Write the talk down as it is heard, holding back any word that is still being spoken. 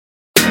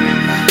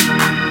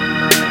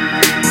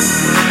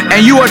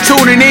And you are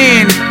tuning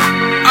in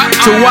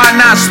to Why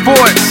Not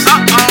Sports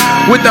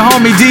with the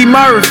homie D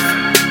Murph.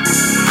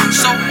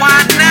 So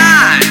why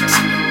not?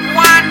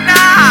 Why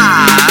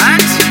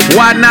not?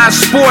 Why Not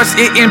Sports?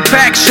 It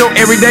impacts your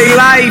everyday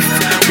life.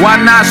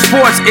 Why Not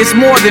Sports? It's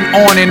more than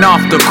on and off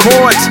the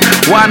courts.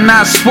 Why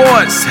Not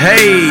Sports?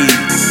 Hey.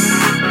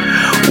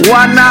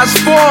 Why Not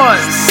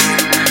Sports?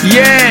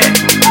 Yeah.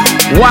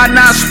 Why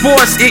Not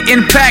Sports? It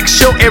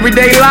impacts your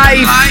everyday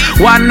life.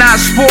 Why Not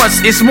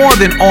Sports? It's more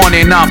than on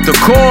and off the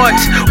court.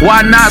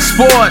 Why Not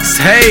Sports?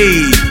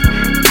 Hey.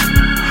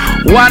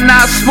 Why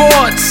Not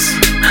Sports?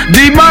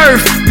 D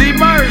Murph,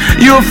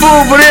 you a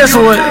fool for this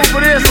one.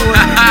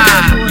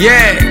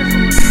 Yeah.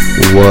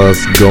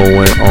 What's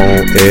going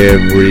on,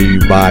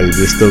 everybody?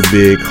 This the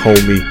big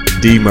homie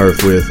D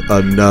Murph with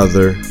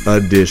another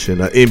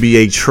edition, an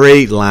NBA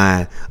trade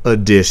line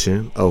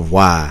edition of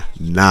Why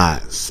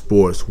Not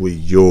Sports with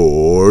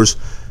yours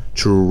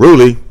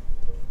truly.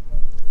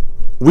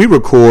 We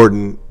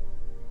recording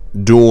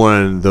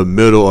during the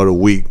middle of the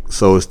week,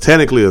 so it's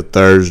technically a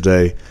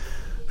Thursday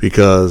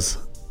because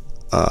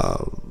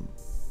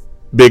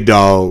Big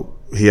Dog,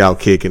 he out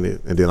kicking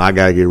it, and then I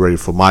gotta get ready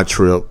for my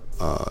trip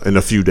in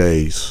a few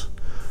days.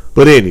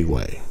 But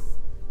anyway,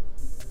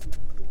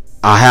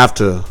 I have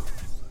to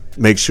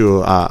make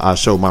sure I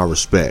show my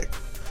respect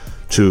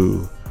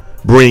to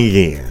bring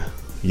in,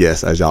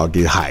 yes, as y'all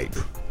get hype,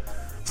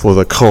 for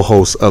the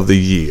co-host of the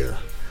year,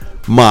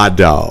 my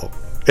dog,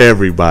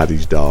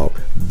 everybody's dog,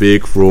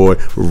 Big Roy,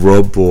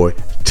 Boy,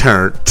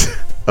 turned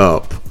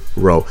up.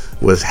 Bro,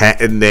 what's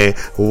happening?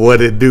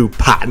 What it do,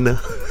 partner?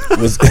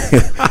 What's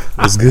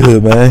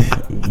good, man?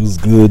 What's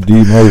good, D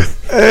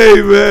Murph?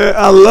 Hey, man,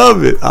 I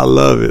love it. I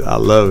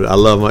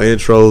love my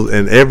intros,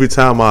 and every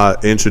time I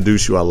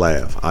introduce you, I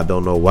laugh. I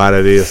don't know why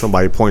that is.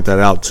 Somebody point that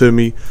out to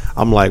me.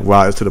 I'm like,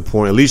 wow, it's to the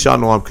point. At least y'all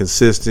know I'm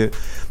consistent.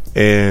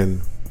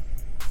 And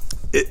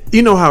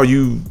you know how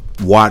you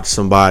watch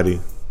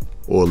somebody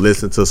or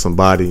listen to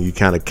somebody and you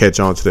kind of catch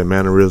on to their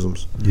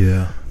mannerisms?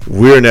 Yeah.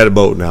 We're in that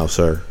boat now,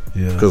 sir.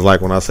 Yeah. Because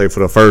like when I say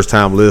for the first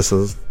time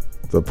listeners,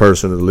 the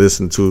person to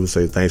listen to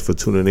say thanks for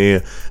tuning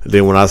in. And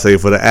then when I say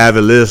for the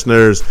avid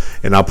listeners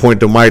and I point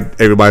the mic,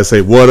 everybody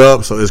say what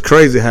up. So it's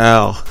crazy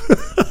how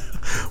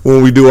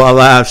when we do our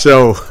live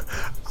show,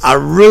 I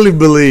really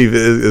believe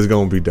it's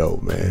going to be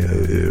dope,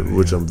 man.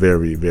 Which I'm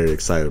very, very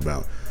excited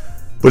about.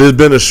 But it's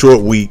been a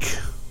short week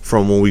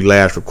from when we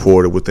last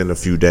recorded, within a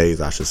few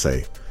days, I should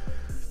say.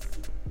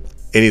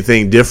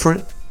 Anything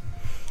different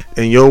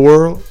in your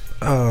world?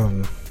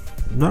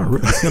 Not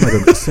really.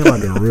 It seemed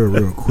like a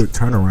real quick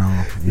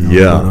turnaround. You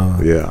know?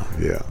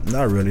 Yeah.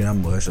 Not really that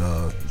much.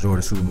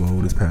 Jordan Super Bowl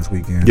this past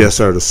weekend. Yes,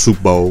 sir. The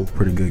Super Bowl.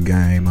 Pretty good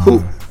game.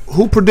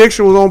 Who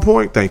prediction was on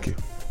point? Thank you.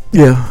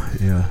 Yeah.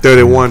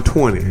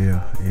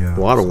 31-20. Yeah.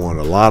 Well, I'd have won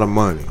a lot of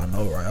money. I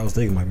know, right? I was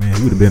thinking, like, man,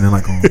 he would have been in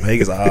like on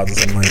Vegas odds or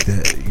something like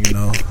that. You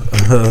know,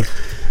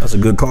 that's a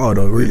good call,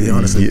 though. Really,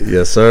 honestly.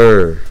 Yes,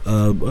 sir.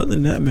 Other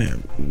than that,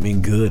 man, I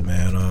mean, good,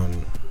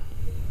 man.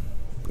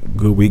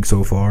 Good week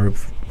so far.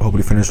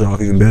 Hopefully finish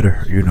off even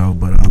better, you know.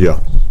 But yeah.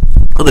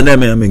 Other than that,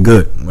 man, I've been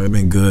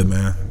good,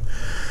 man.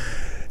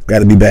 Got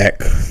to be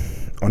back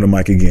on the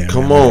mic again.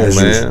 Come on,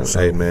 man. Usual, so.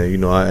 Hey, man, you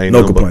know I ain't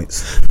no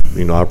complaints.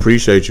 I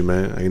appreciate you,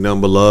 man. Ain't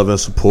nothing but love and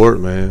support,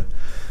 man.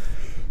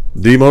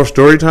 D-Murph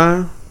story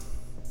time.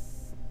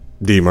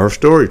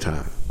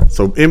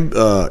 So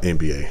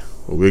NBA.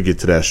 Well, we'll get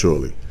to that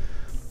shortly.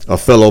 A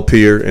fellow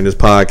peer in this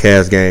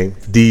podcast game,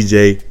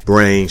 DJ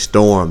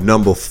Brainstorm,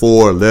 number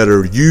 4,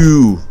 letter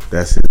U.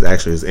 That's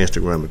actually his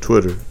Instagram and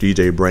Twitter.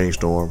 DJ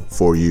Brainstorm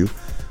for you.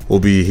 We'll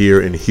be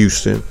here in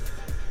Houston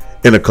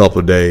in a couple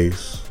of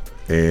days,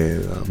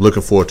 and I'm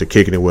looking forward to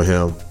kicking it with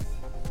him.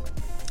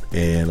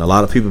 And a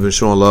lot of people have been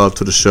showing love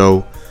to the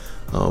show.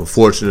 I'm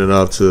fortunate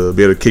enough to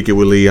be able to kick it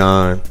with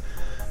Leon,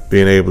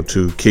 being able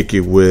to kick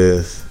it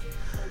with,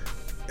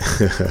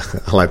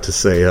 I like to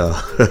say,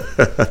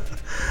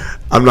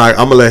 I'm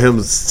gonna let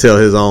him tell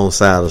his own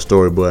side of the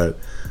story, but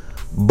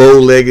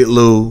Bow-Legged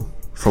Lou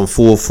from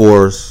Full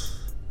Force,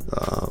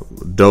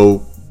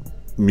 dope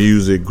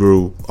music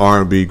group,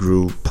 R&B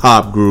group,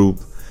 pop group,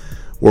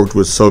 worked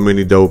with so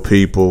many dope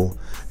people,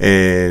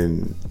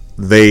 and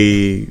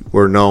they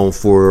were known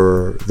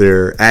for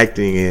their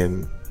acting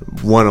in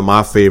one of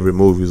my favorite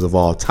movies of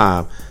all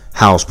time,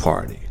 House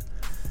Party.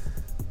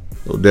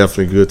 So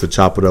definitely good to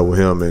chop it up with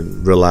him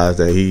and realize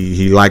that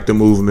he liked the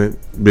movement,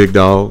 Big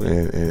Dog,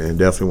 and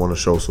definitely want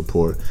to show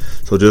support.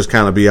 So just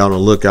kind of be on the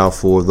lookout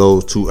for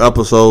those 2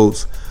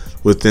 episodes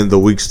within the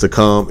weeks to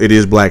come. It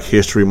is Black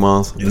History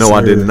Month. Yes, no, sir.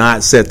 I did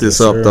not set this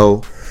up,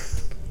 though.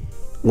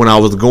 When I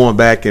was going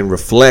back and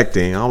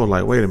reflecting, I was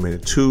like, wait a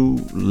minute,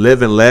 2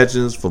 living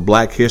legends for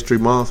Black History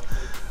Month?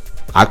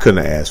 I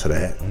couldn't have asked for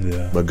that.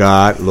 Yeah. But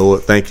God,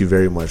 Lord, thank you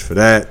very much for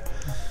that.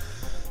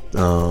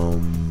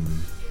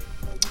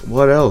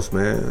 What else,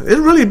 man? It's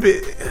really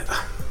big.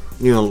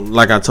 You know,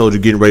 like I told you,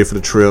 getting ready for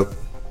the trip,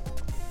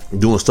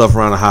 doing stuff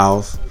around the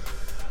house,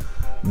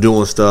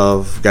 doing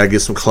stuff. Got to get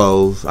some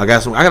clothes. I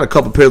got a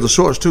couple pairs of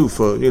shorts too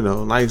for, you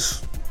know,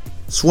 nice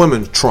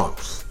swimming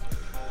trunks.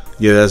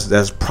 Yeah,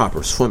 that's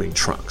proper swimming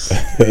trunks.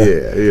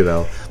 Yeah, you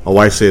know. My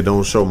wife said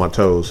don't show my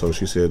toes, so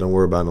she said don't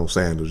worry about no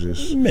sandals.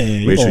 Just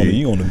Man, make sure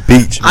you on the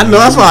beach. I know,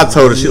 that's why I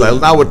told her. She like,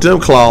 not with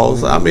them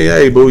claws. I mean,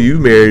 hey, boo, you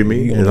married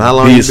me, and how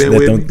long you been let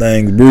with them me?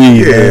 things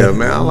breathe. Yeah,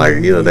 man. I'm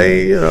like,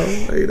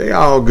 they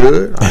all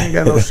good. I ain't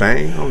got no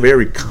shame. I'm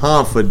very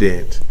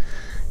confident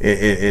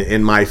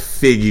in my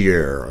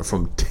figure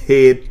from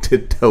head to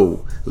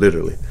toe,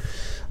 literally.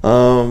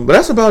 But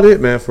that's about it,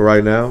 man, for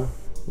right now.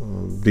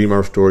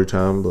 D-Murph story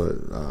time, but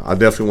I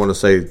definitely want to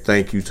say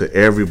thank you to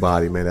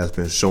everybody, man, that's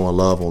been showing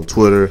love on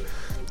Twitter,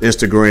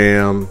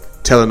 Instagram,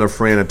 telling a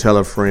friend and tell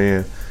a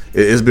friend.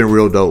 It's been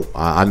real dope.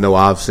 I know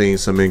I've seen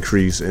some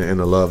increase in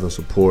the love and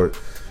support,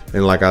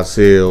 and like I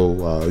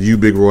said, you,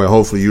 Big Roy,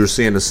 hopefully you're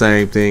seeing the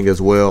same thing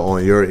as well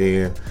on your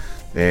end.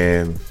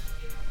 And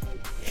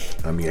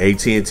I mean,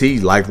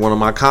 AT&T liked one of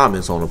my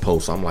comments on the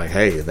post. I'm like,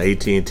 hey, if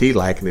AT&T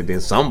liking it, then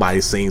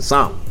somebody's seen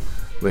something.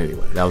 But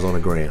anyway, that was on the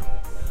gram.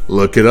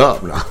 Look it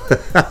up now.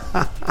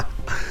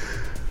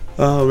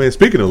 Oh man,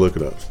 speaking of look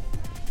it ups,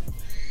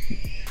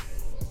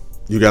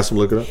 you got some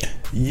look it up?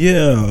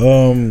 Yeah,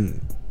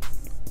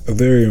 a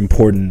very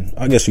important,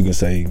 I guess you can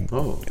say, I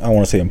don't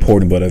want to say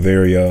important, but a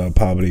very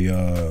probably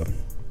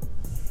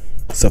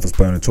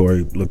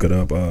self-explanatory look it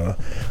up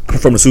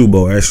from the Super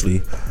Bowl,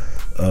 actually.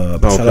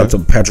 Shout out to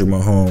Patrick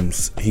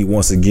Mahomes. He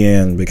once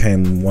again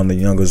became one of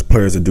the youngest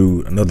players to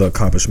do another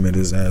accomplishment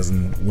is as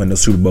in win the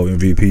Super Bowl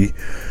MVP.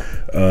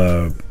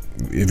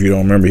 If you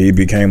don't remember, he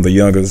became the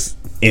youngest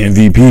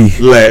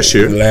MVP last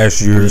year.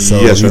 So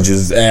yes, he's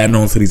just adding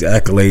on to these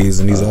accolades,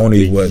 and he's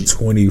only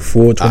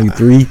 24,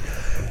 23.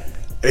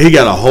 He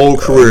got a whole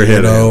career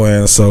ahead of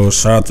him. And so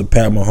shout out to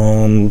Pat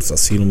Mahomes. I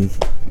seen him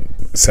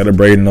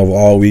celebrating over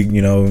all week.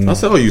 I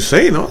said, "Oh, you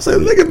saying?" I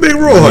said, "Look at Big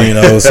Roy."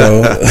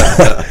 So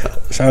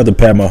shout out to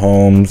Pat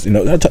Mahomes.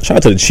 Shout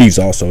out to the Chiefs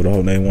also.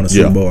 They won the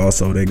Super Bowl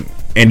also.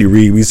 Andy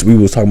Reid. We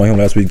was talking about him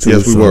last week too.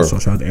 Yes, we were. So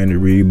shout out to Andy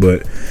Reid,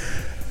 but.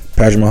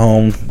 Patrick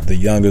Mahomes, the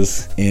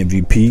youngest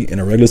MVP in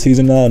a regular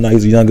season now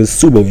he's the youngest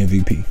Super Bowl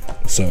MVP.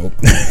 So,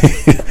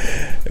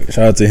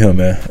 shout out to him,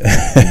 man.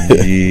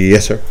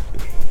 Yes, sir.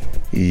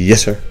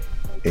 Yes, sir.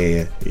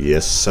 And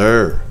yes,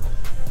 sir.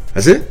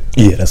 That's it?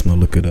 Yeah, that's my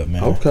look it up,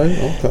 man. Okay.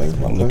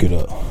 My look it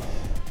up.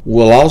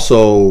 Well,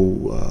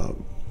 also,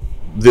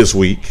 this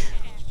week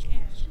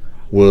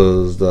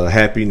was the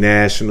Happy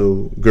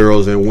National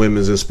Girls and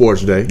Women's in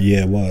Sports Day.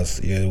 Yeah, it was.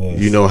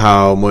 You know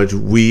how much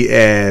we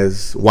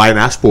as Why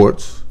Not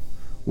Sports,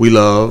 we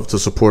love to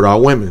support our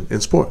women in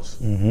sports.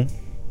 Mm-hmm.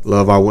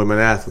 Love our women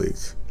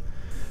athletes.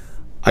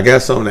 I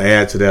got something to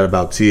add to that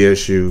about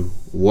TSU.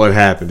 What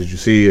happened? Did you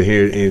see or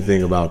hear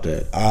anything about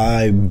that?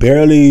 I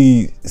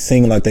barely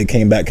seen like they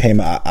came back.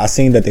 I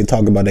seen that they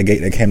talked about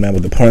they came out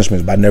with the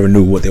punishments, but I never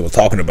knew what they were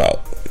talking about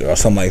or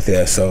something like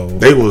that. So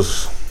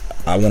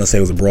I want to say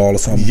it was a brawl or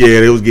something. Yeah,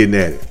 they was getting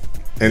at it.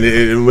 And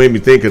it made me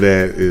think of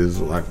that is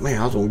like,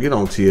 man, I was going to get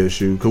on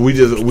TSU.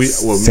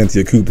 Because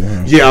Cynthia Cooper.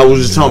 Huh? Yeah, I was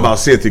just talking about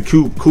Cynthia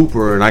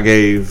Cooper, and I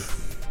gave,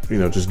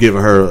 just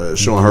giving her,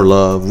 showing her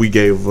love. We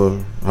gave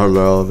her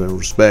love and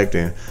respect.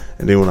 And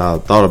then when I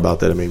thought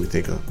about that, it made me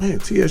think of, man,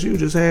 TSU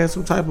just had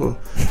some type of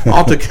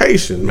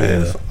altercation,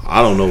 man. Yeah. So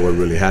I don't know what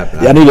really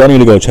happened. Yeah, I need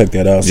to go check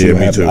that out. Yeah,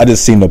 me too. I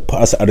just seen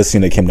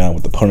they came down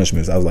with the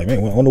punishments. I was like, man,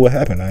 I wonder what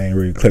happened. I ain't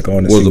really click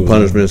on it. Was the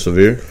punishment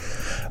severe?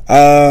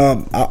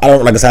 I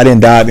don't, like I said, I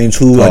didn't dive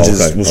into it. I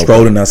just was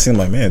scrolling and I seen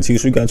like, man,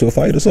 TSU got into a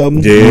fight or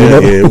something. Yeah,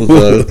 it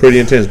was pretty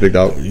intense, big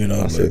dog.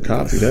 I said,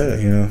 copy that.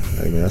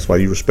 Hey, man, that's why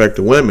you respect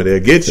the women. They'll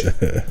get you.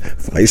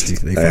 Feisty.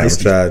 They feisty.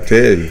 I'm trying to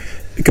tell you.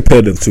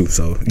 Competitive too,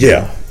 so.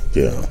 Yeah.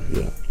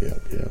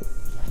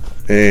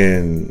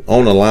 And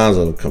on the lines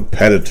of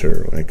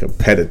competitor and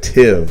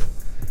competitive,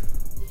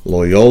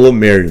 Loyola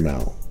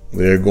Marymount,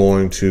 they're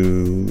going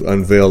to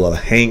unveil a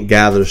Hank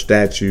Gather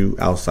statue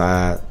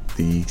outside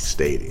the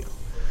stadium.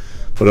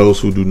 For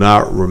those who do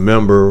not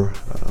remember,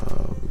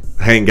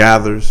 Hank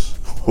Gathers,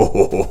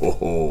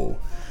 Loyola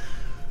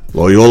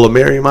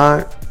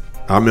Marymount.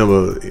 I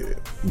remember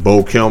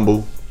Bo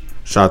Kimball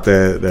shot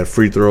that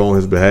free throw on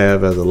his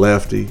behalf as a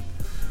lefty.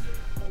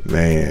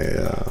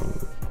 Man,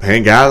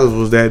 Hank Gathers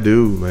was that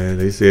dude, man.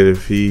 They said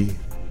if he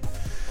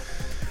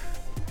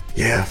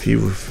would have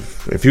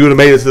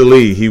made it to the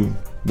league, he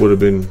would have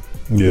been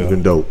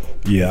dope.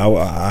 Yeah,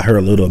 I heard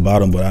a little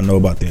about him, but I know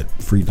about that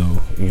free throw,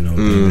 thing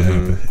that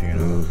happened,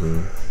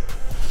 Mm-hmm.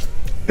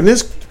 And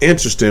it's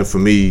interesting for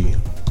me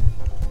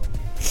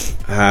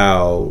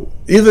how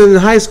even in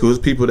high school, there's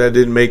people that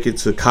didn't make it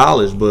to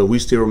college, but we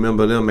still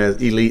remember them as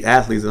elite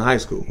athletes in high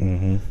school.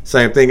 Mm-hmm.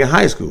 Same thing in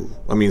high school.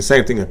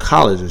 Same thing in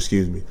college,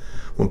 excuse me.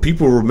 When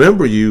people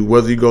remember you,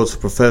 whether you go to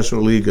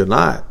professional league or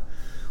not,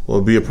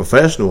 or be a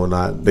professional or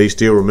not, they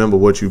still remember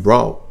what you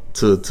brought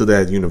to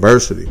that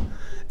university.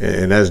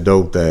 And that's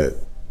dope that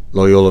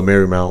Loyola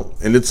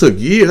Marymount. And it took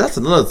years. That's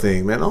another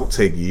thing, man. It don't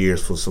take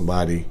years for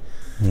somebody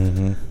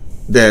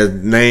that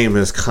name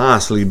has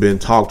constantly been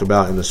talked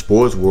about in the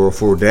sports world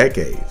for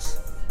decades.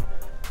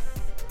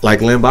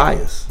 Like Len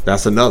Bias.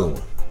 That's another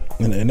one.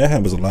 And that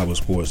happens a lot with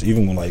sports,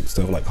 even when like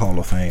stuff like Hall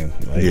of Fame.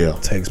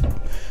 It takes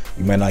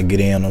you might not get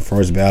in on the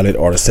first ballot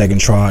or the second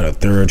try, the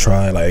third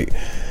try, like,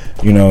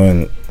 you know.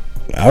 And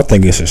I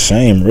think it's a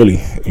shame, really,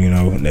 you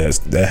know,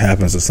 that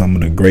happens to some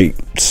of the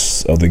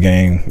greats of the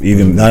game.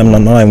 Even I'm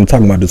not even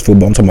talking about just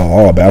football. I'm talking about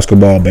all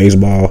basketball,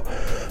 baseball,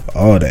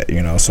 all that,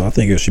 you know. So I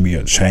think it should be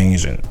a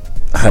change in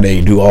how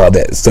they do all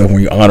that stuff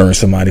when you're honoring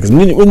somebody, because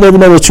we'll never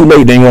know it's too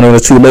late. Then you want to know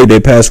it's too late, they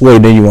pass away,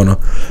 then you want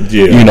to,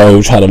 you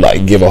know, try to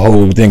like give a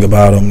whole thing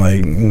about them.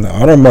 Like,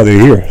 honor them while they're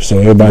here, so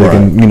everybody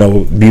can, you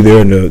know, be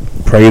there and to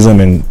praise them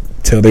and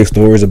tell their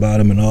stories about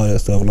them and all that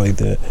stuff like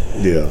that.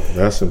 Yeah,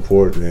 that's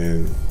important.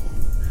 And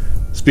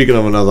speaking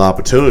of another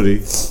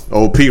opportunity,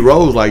 old Pete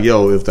Rose, like,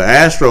 yo, if the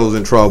Astros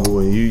in trouble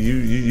and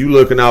you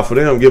looking out for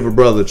them, give a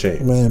brother a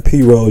chance. Man,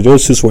 Pete Rose, your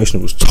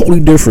situation was totally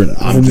different.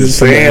 I'm just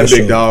saying,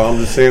 big dog. I'm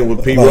just saying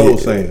what Pete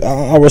Rose saying.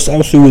 I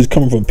see where he's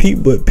coming from,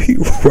 Pete, but Pete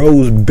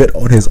Rose bet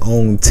on his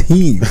own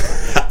team.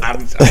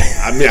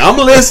 I mean, I'm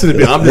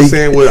listening. I'm just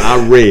saying what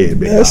I read.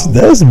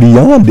 That's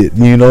beyond it,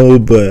 you know.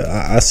 But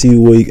I see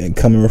where he's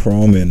coming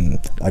from, and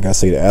like I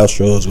say, the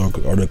Astros are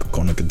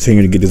going to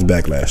continue to get this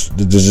backlash.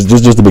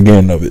 Just the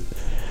beginning of it.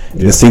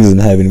 Yeah. The season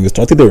haven't even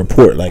started. I think they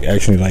report like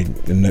actually like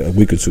in a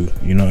week or two.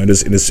 You know,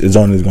 it's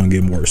only going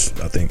to get worse.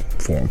 I think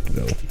for him.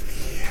 You know.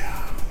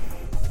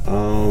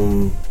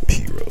 Yeah.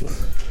 Pete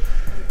Rose.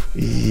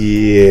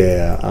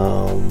 Yeah.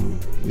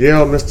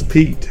 Yeah, Mr.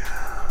 Pete.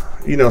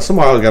 You know,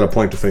 somebody always got to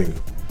point the finger.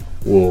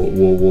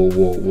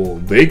 Well,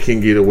 they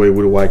can get away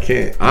with it. Why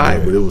can't I?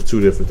 Right. But it was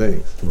two different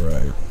things.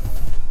 Right.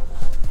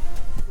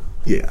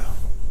 Yeah.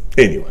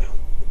 Anyway,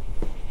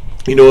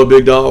 you know what,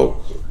 big dog?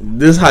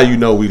 This is how you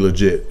know we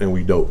legit and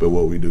we dope at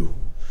what we do.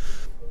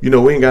 You know,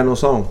 we ain't got no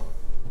song.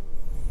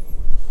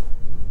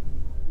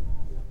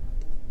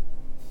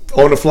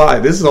 On the fly.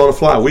 This is on the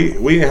fly.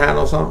 We ain't had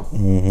no song.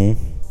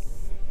 Mm-hmm.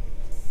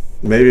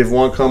 Maybe if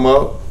one come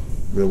up,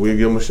 then we'll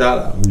give them a shout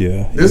out.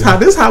 Yeah. This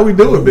is how we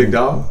do it, big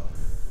dog.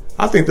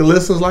 I think the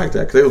listeners like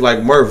that because they was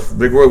like, Murph,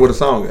 Big Roy, with a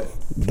song at.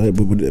 But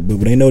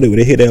they know that when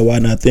they hear that Why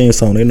Not theme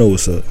song, they know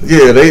what's up.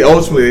 Yeah, they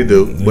ultimately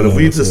do. But if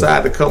we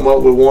decide to come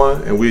up with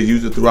one and we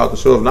use it throughout the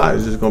show, if not,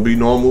 it's just gonna be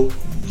normal,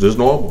 just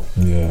normal.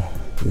 Yeah.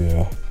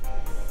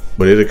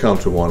 But it'll come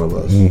to one of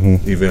us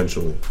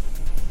eventually.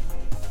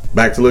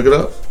 Back to Look It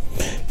Up.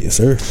 Yes,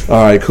 sir.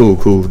 All right, cool.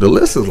 The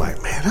listeners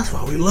like, man, that's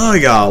why we love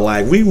y'all.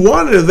 Like, we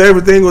wondered if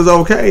everything was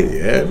okay.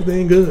 Yeah,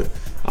 everything good.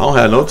 I don't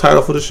have no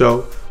title for the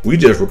show. We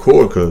just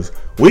record because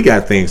we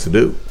got things to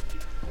do.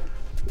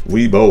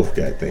 We both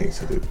got things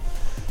to do.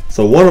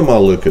 So one of my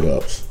Look It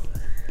Ups,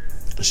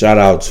 shout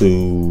out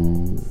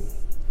to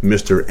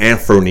Mr.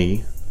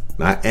 Anthony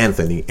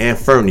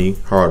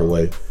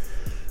Hardaway,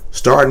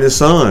 starting his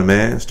son,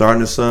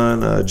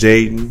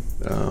 Jaden,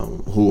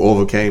 who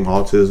overcame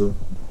autism.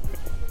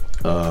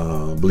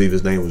 I believe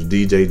his name was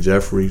DJ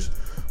Jeffries,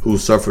 who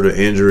suffered an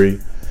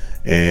injury,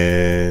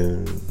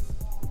 and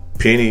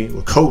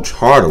Coach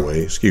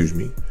Hardaway,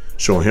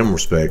 showing him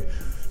respect,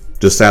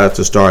 decided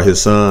to start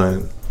his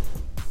son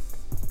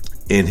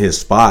in his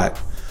spot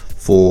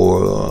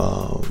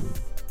for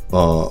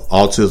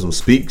Autism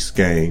Speaks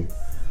game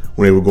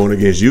when they were going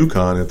against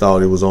UConn, and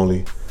thought it was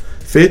only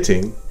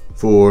fitting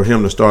for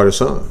him to start his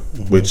son,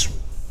 which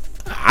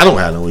I don't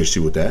have no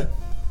issue with that.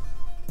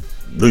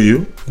 Do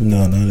you?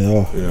 No, not at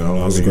all. You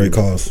know, it's a great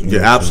cause. Yeah,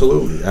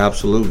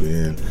 absolutely.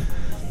 And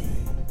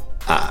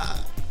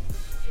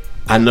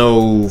I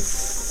know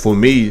for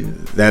me,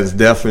 that's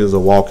definitely is a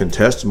walking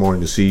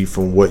testimony to see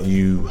from what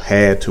you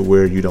had to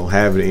where you don't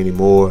have it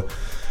anymore.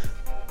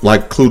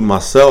 Like, including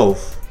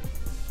myself,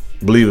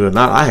 believe it or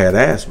not, I had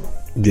asthma.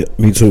 Yeah,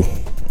 me too.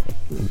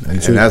 And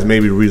that's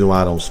maybe the reason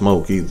why I don't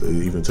smoke either.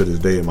 Even to this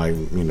day, it might,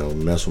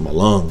 mess with my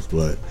lungs.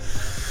 But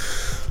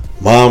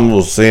Mom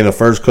was saying the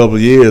first couple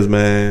of years,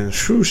 man,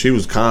 she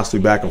was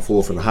constantly back and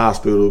forth in the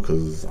hospital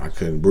because I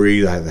couldn't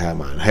breathe. I had to have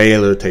my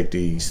inhaler, take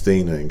these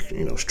things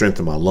and,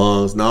 strengthen my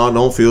lungs. No,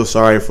 don't feel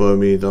sorry for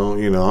me.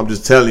 Don't, I'm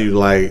just telling you,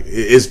 like,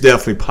 it's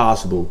definitely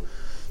possible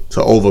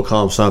to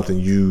overcome something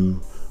you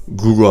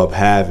grew up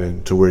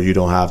having to where you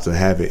don't have to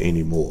have it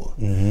anymore.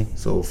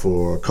 So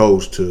for a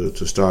coach to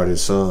start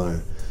his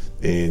son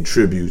in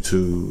tribute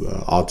to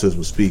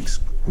Autism Speaks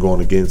going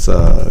against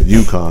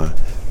UConn,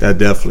 that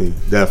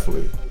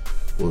definitely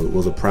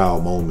was a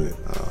proud moment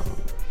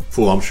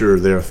for, I'm sure,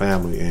 their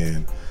family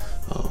and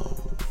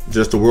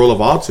just the world of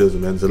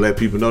autism, and to let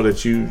people know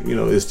that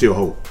it's still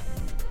hope.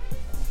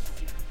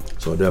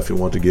 So I definitely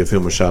want to give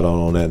him a shout out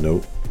on that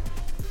note.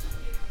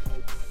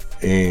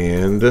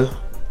 And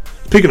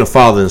speaking of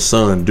father and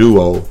son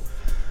duo,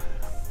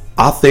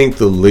 I think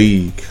the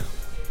league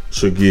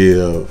should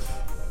give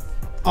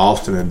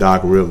Austin and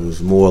Doc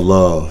Rivers more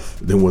love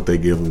than what they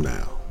give them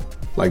now.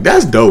 Like,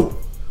 that's dope.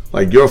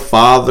 Like, your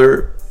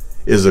father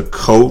is a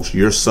coach,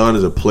 your son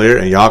is a player,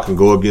 and y'all can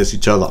go against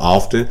each other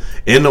often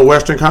in the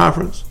Western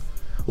Conference.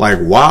 Like,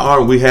 why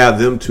aren't we have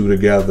them two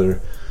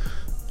together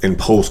in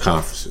post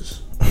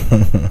conferences?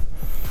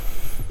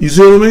 You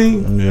see what I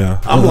mean?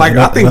 Yeah.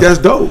 I think that's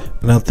dope.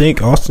 And I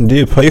think Austin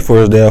did play for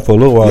his dad for a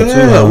little while too.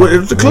 Yeah, it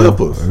was the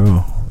Clippers.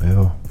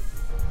 Yeah.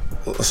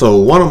 So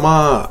one of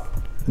my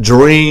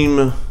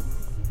dream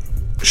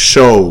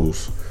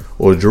shows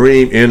or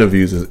dream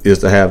interviews is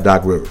to have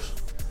Doc Rivers.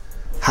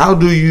 How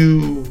do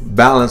you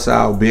balance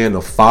out being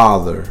a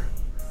father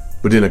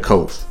but then a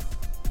coach?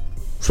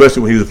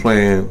 Especially when he was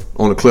playing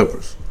on the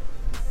Clippers.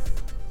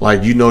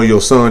 Like,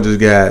 your son just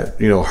got,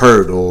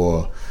 hurt,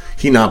 or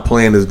he not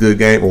playing this good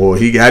game, or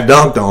he got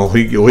dunked on,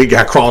 or he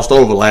got crossed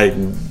over. Like,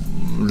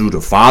 do the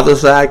father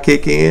side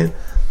kick in,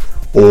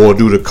 or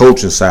do the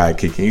coaching side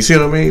kick in? You see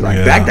what I mean? Like,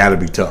 that got to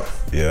be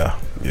tough. Yeah.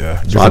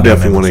 So I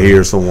definitely want to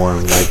hear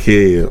someone like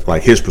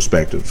his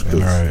perspectives.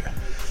 Right.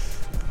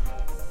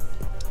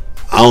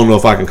 I don't know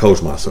if I can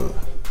coach my son.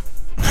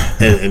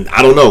 and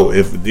I don't know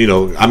if,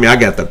 I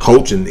got the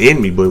coaching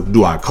in me, but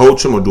do I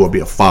coach him or do I be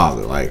a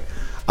father? Like,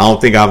 I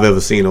don't think I've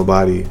ever seen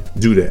nobody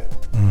do that.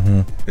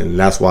 Mm-hmm. And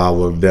that's why I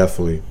would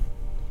definitely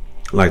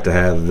like to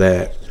have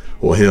that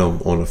or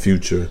him on a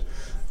future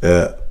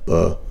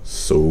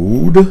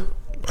episode.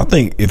 I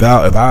think if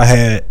I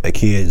had a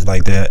kid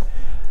like that,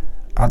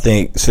 I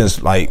think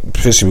since, like,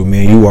 especially with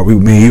me and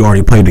you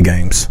already played the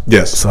games.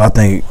 Yes. So I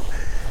think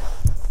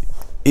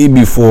it'd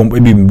be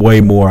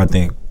way more, I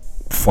think,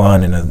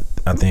 fun and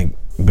I think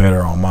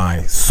better on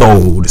my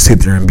soul to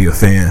sit there and be a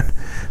fan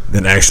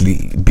than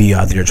actually be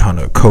out there trying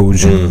to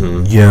coach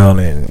and yell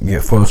and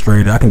get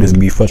frustrated. I can just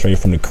be frustrated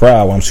from the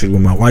crowd while I'm sitting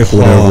with my wife or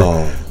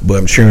whatever, but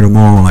I'm cheering them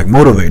on, like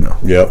motivating them.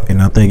 Yep.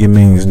 And I think it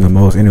means the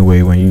most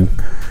anyway when you,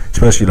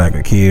 especially like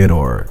a kid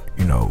or,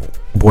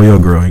 boy or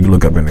girl, and you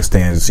look up in the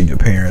stands and see your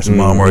parents,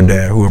 mom or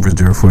dad, whoever's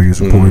there for you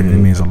supporting, it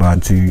means a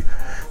lot to you.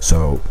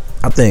 So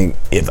I think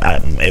if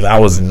I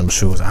was in them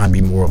shoes, I'd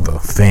be more of a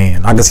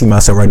fan. I can see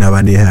myself right now if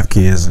I did have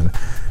kids and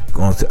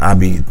I'd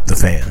be the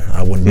fan.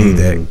 I wouldn't be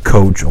that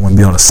coach. I wouldn't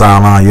be on the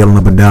sideline yelling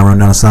up and down, running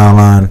down the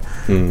sideline.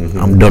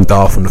 I'm ducked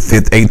off from the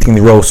 5th,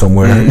 18th row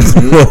somewhere,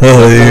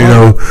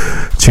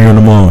 cheering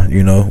them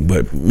on,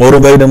 but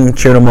motivate them,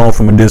 cheer them on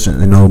from a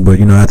distance, but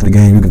after the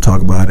game you can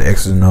talk about the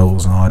X's and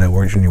O's and all that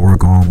work you need to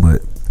work on,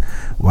 but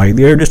while you're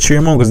there, just cheer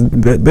them on, because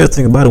the best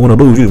thing about it, win or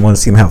lose, you just want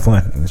to see them have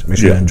fun and make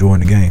sure you're enjoying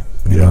the game,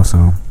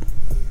 so.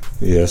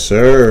 Yes,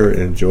 sir.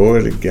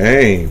 Enjoy the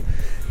game.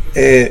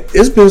 And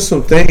it's been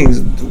some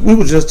things we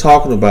were just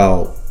talking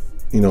about,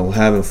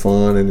 having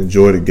fun and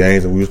enjoy the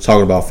games, and we were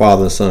talking about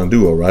father and son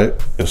duo, right?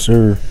 Yes,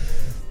 sir.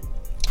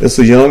 It's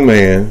a young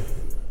man.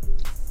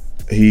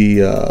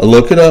 He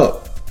look it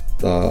up.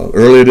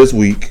 Earlier this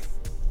week,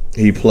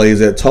 he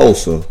plays at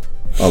Tulsa.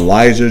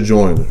 Elijah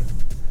Joyner.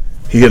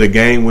 He hit a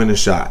game-winning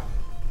shot,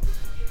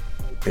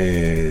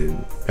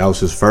 and that was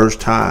his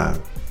first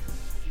time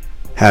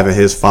having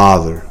his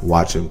father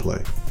watch him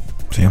play.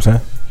 See what I'm saying?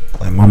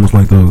 Like mamas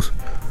like those.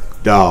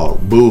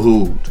 Dog,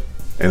 boo-hooed.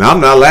 And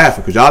I'm not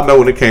laughing, because y'all know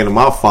when it came to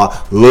my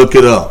father, look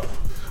it up.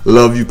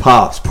 Love You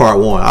Pops, part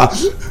 1. I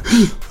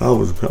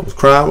was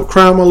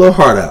crying my little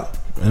heart out.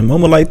 And a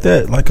moment like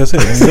that, like I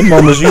said, the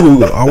moments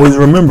you always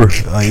remember.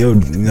 Like,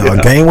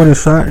 a game-winning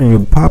shot and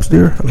your pops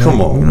there. Like,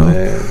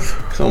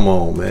 Come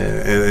on,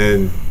 man.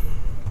 And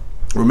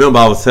remember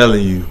I was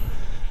telling you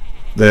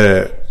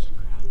that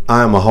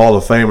I am a Hall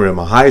of Famer in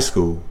my high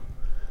school.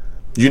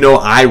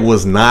 I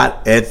was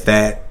not at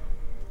that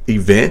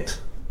event.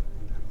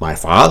 My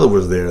father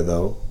was there,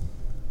 though.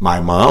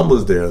 My mom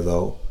was there,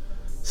 though.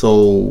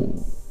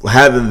 So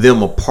having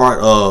them a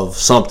part of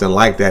something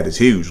like that is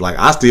huge. Like,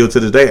 I still to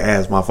this day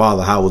ask my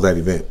father, how was that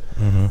event?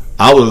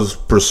 I was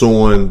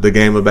pursuing the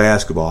game of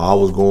basketball. I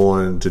was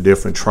going to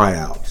different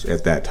tryouts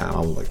at that time. I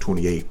was like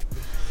 28.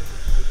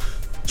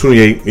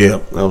 I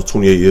was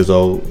 28 years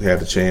old.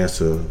 Had the chance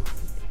to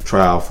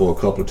try out for a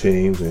couple of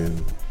teams,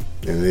 and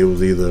it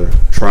was either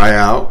try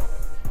out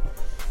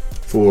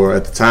for,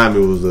 at the time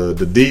it was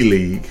the D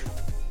League.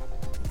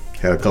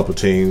 Had a couple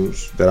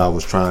teams that I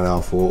was trying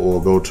out for,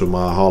 or go to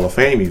my Hall of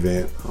Fame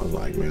event. I was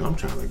like, man, I'm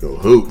trying to go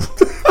hoop.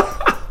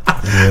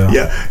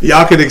 Yeah,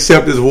 y'all can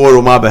accept this award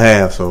on my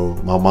behalf. So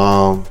my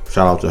mom,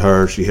 shout out to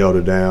her, she held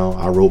it down.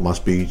 I wrote my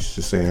speech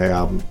just saying, hey,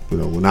 I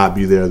will not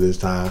be there this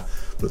time,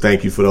 but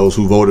thank you for those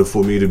who voted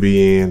for me to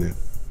be in. And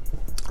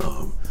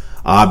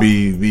I'll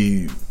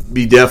be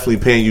definitely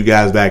paying you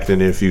guys back in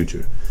the near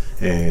future,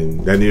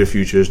 and that near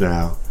future is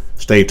now.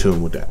 Stay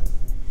tuned with that.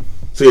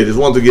 So yeah, just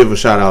wanted to give a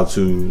shout out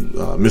to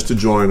Mr.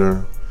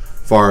 Joyner, as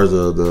far as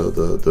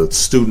the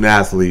student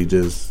athlete,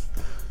 just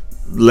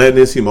letting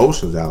his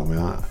emotions out,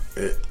 man.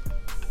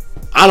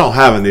 I don't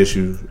have an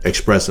issue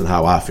expressing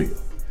how I feel.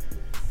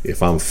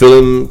 If I'm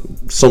feeling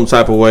some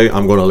type of way,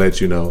 I'm going to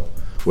let you know,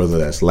 whether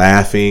that's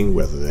laughing,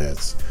 whether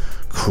that's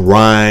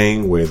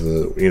crying,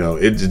 whether,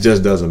 it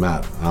just doesn't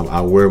matter.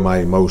 I wear my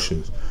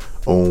emotions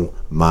on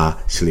my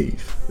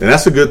sleeve. And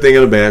that's a good thing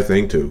and a bad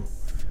thing too.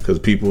 Because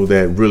people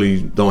that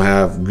really don't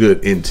have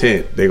good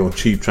intent, they're going to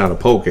keep trying to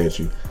poke at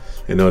you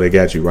and know they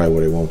got you right where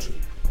they want you.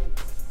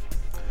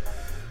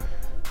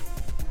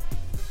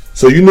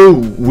 So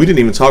we didn't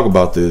even talk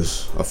about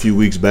this a few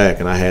weeks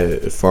back, and I had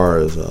it as far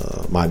as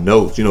my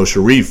notes.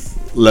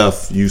 Sharif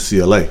left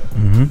UCLA.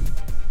 Mm-hmm.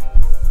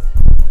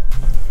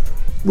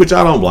 Which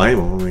I don't blame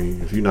him. I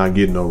mean, if you're not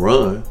getting no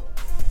run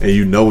and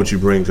you know what you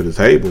bring to the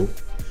table,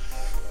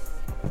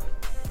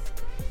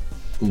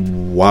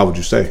 why would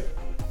you stay?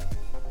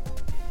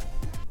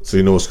 So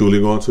you know what school he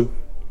going to?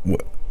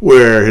 What?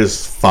 Where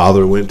his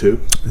father went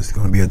to. Is he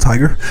going to be a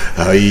Tiger?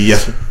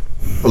 Yes, sir.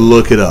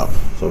 Look it up.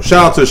 So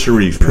shout out to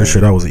Sharif. Pretty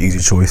sure that was an easy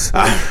choice.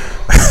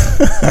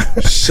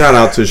 Shout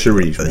out to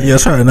Sharif. Man. Yeah,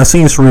 sure. And I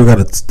seen Sharif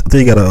I think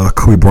he got a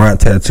Kobe Bryant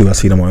tattoo. I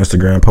seen him on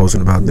Instagram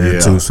posting about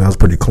that too. So that was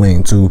pretty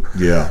clean too.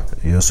 Yeah.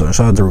 Yeah. So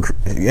shout out to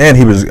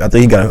and I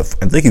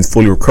think he's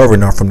fully recovered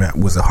now from that.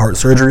 Was it heart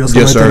surgery or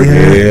something? Yes, sir.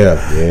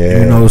 Yeah.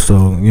 You know,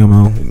 so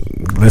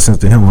blessings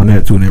to him on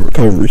that too in that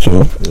recovery.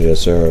 So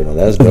yes, sir. No,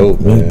 that's dope,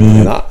 man.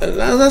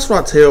 And that's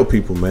what I tell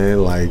people,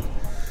 man. Like,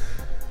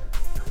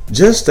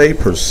 just stay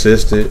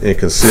persistent and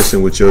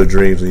consistent with your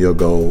dreams and your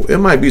goal. It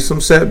might be some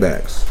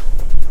setbacks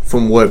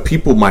from what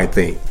people might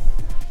think,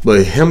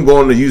 but him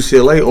going to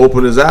UCLA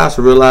opened his eyes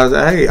to realize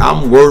that, hey,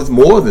 I'm worth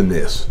more than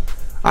this.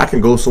 I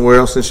can go somewhere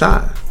else and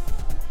shine.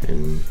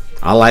 And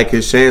I like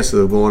his chances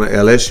of going to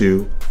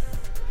LSU,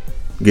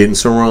 getting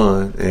some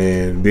run,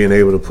 and being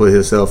able to put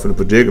himself in a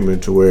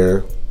predicament to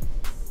where,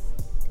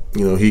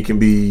 he can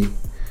be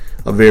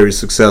a very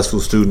successful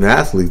student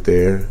athlete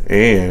there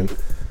and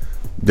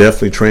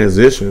definitely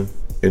transition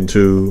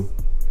into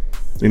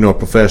a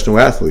professional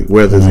athlete,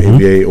 whether it's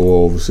NBA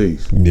or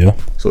overseas. Yeah.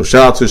 So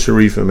shout out to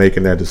Sharif for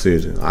making that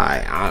decision.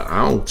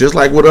 I don't, just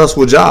like with us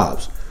with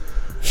jobs.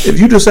 If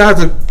you decide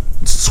to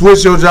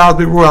switch your jobs,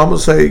 Big Roy, I'm gonna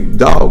say,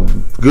 dog,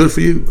 good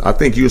for you. I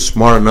think you're a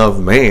smart enough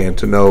man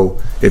to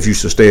know if you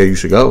should stay or you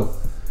should go.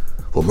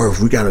 Well, Murph,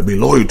 we gotta be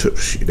loyal to.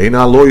 They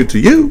not loyal to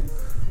you.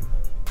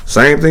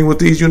 Same thing with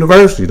these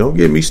universities. Don't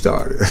get me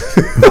started.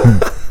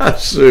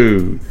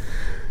 Shoot.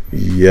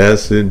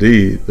 Yes,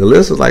 indeed. The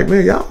listeners like,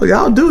 man,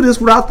 y'all do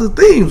this without the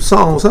theme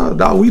songs, huh?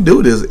 Dog, we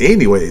do this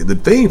anyway. The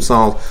theme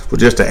songs were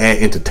just to add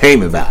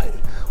entertainment value.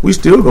 We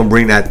still gonna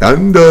bring that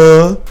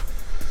thunder.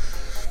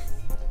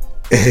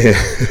 And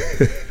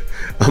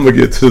I'm gonna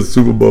get to the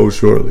Super Bowl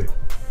shortly.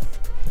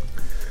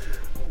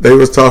 They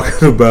was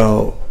talking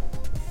about,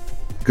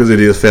 because it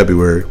is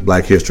February,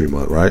 Black History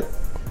Month, right?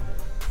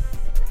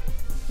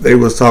 They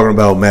was talking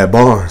about Matt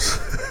Barnes.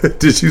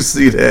 Did you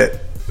see that?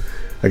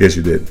 I guess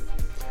you didn't.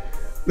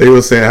 They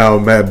were saying how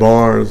Matt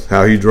Barnes,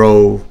 how he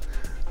drove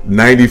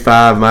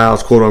 95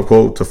 miles, quote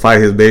unquote, to fight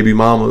his baby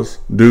mama's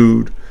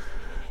dude,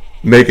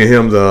 making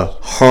him the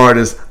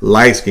hardest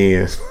light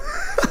skinned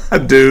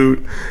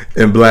dude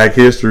in Black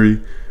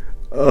history.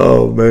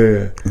 Oh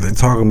man, they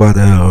talking about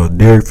that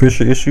Derek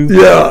Fisher issue.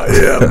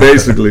 Yeah,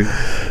 basically.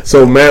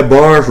 So Matt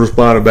Barnes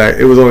responded back.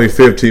 It was only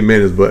 15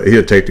 minutes, but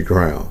he'll take the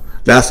crown.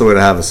 That's the way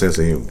to have a sense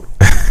of humor.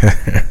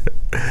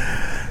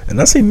 And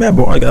I see Matt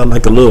Barnes got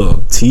like a little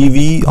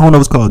TV. I don't know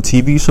if it's called a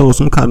TV show,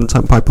 some kind of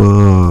type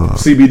of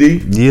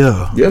CBD.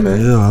 Yeah, man.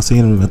 Yeah, I seen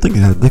him. I think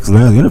last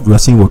interview I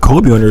seen with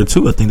Kobe on there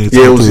too. I think they.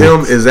 Yeah, it was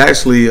him. Is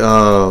actually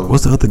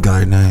what's the other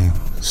guy name?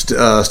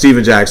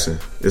 Steven Jackson.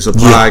 It's a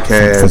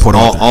podcast. From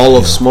all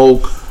of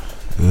smoke.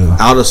 Yeah.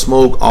 Out of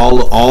smoke,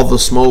 all the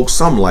smoke,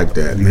 something like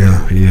that.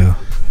 Man. Yeah.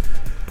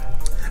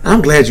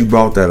 I'm glad you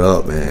brought that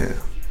up, man.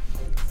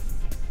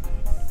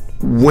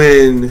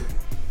 When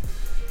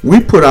we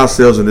put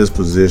ourselves in this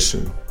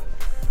position,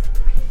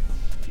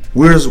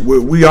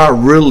 we are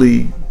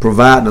really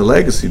providing a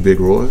legacy, Big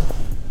Roy.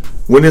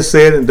 When it's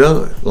said and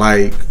done,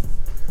 like,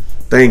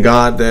 thank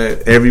God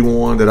that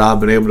everyone that I've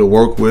been able to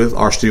work with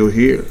are still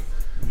here.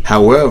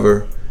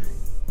 However,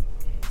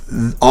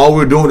 all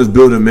we're doing is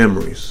building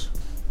memories.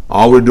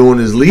 All we're doing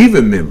is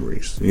leaving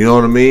memories. You know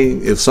what I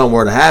mean? If something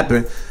were to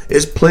happen,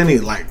 it's plenty,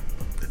 like,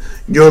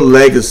 your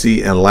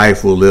legacy and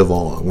life will live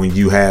on when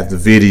you have the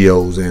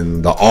videos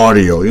and the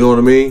audio. You know what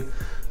I mean?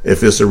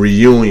 If it's a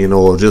reunion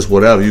or just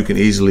whatever, you can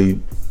easily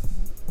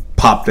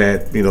pop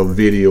that,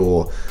 video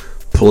or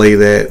play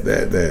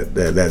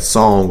that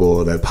song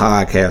or that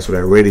podcast or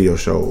that radio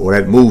show or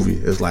that movie.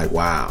 It's like,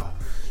 wow.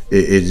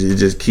 It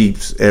just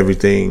keeps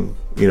everything,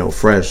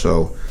 fresh.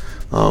 So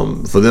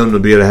for them to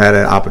be able to have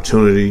that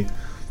opportunity,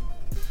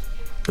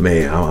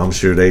 man, I'm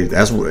sure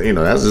that's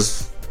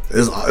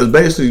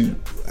basically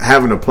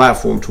having a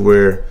platform to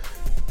where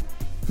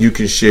you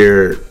can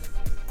share it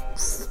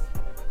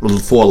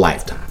for a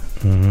lifetime.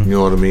 Mm-hmm. You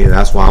know what I mean?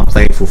 That's why I'm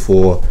thankful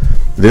for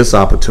this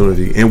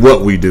opportunity and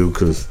what we do,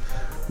 because,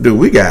 dude,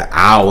 we got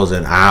hours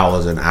and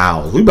hours and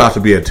hours. We about to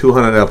be at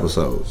 200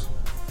 episodes.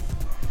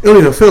 It don't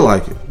even feel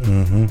like it.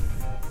 Mm-hmm.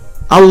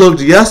 I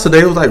looked yesterday,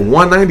 it was like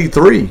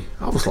 193.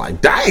 I was like,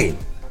 dang.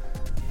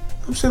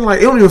 I'm saying, like,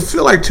 it don't even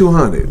feel like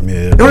 200.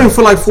 Yeah, it don't even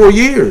feel like 4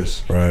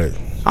 years. Right.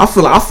 I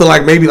feel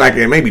like maybe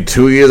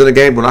 2 years in the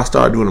game. When I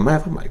started doing the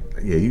math, I'm like,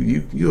 yeah,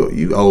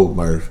 you old,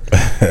 Murph.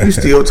 You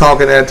still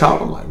talking that talk.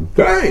 I'm like,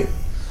 dang.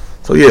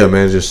 So yeah,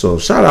 man, just so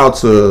shout out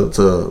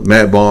to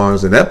Matt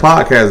Barnes, and that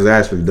podcast is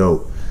actually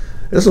dope.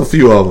 There's a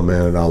few of them,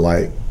 man, that I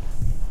like,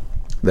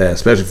 that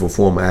especially for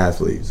former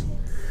athletes.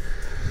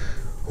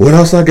 What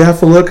else I got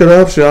for look it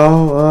up,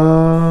 y'all?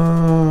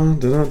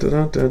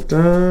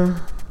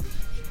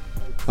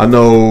 I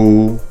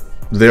know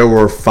there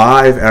were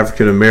 5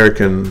 African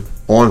American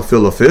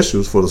on-field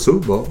officials for the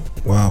Super Bowl.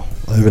 Wow,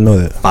 I didn't even know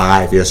that.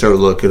 5, yes sir.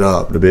 Look it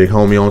up. The big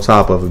homie on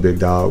top of it, big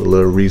dog. A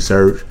little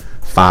research.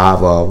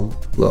 5 of them,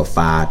 little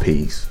 5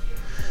 piece.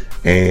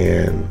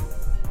 And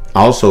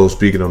also,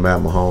 speaking of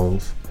Matt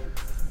Mahomes,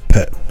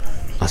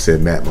 I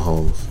said Matt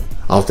Mahomes.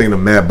 I was thinking of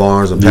Matt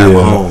Barnes and Pat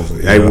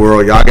Mahomes. Hey,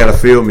 world, y'all got to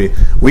feel me.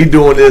 We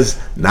doing this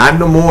not in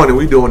the morning.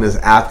 We doing this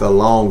after a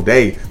long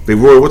day. Big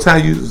Roy,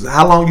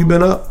 how long you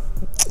been up?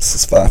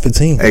 Since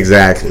 5:15.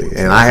 Exactly.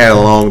 And I had a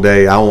long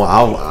day.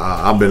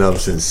 I've been up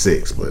since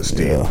 6, but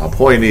still. My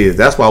point is,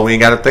 that's why we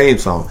ain't got a theme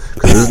song,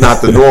 because it's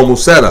not the normal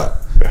setup.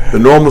 The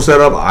normal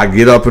setup, I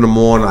get up in the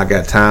morning, I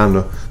got time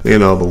to,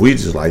 but we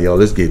just like, yo,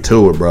 let's get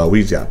to it, bro.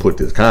 We just got to put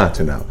this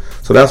content out.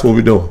 So that's what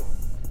we're doing.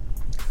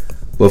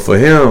 But for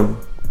him,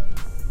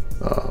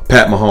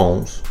 Pat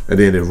Mahomes, and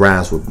then it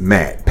rhymes with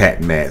Pat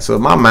and Matt. So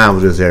my mind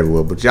was just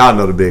everywhere. But y'all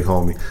know the big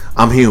homie.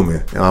 I'm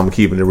human, and I'm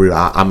keeping it real.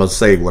 I'm gonna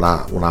say when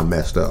I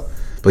messed up.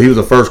 But he was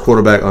the first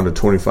quarterback under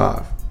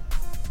 25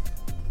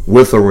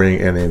 with a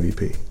ring and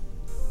MVP.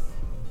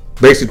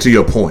 Basically, to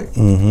your point,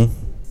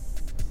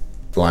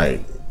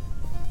 like,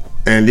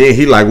 and then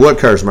he like, what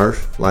curse,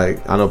 Murph?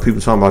 Like, I know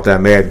people talking about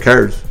that Madden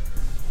curse.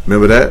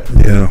 Remember that?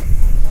 Yeah,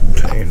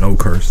 ain't no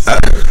curse. That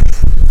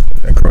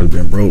curse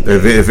been broke.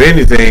 If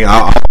anything,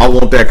 I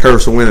want that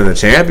curse of winning a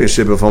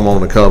championship if I'm on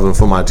the cover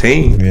for my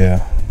team.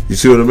 Yeah. You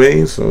see what I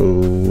mean?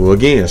 So,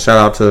 again, shout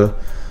out to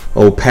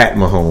old Pat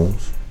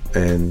Mahomes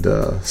and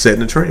setting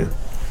the trend.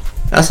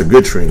 That's a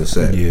good trend to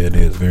set. Yeah, it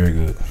is. Very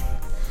good.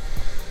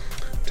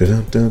 I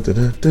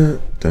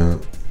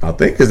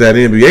think it's that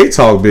NBA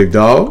talk, big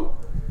dog.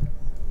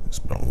 There's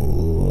been a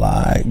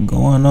lot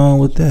going on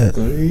with that.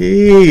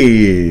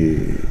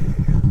 Hey.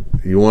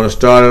 You want to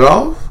start it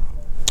off?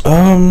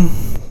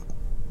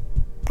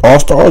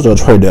 All-Stars or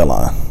trade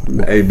deadline?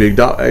 Hey, big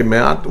dog. Hey,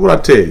 man, what I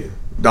tell you,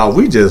 dog?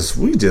 We just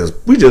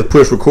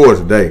push record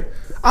today.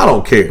 I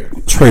don't care.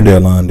 Trade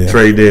deadline then.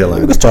 Trade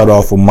deadline. We can start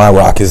off with my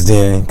Rockets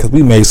then, because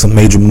we made some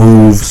major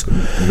moves.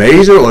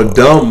 Major or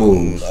dumb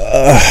moves?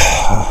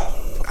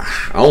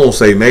 I won't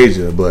say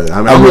major, but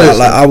I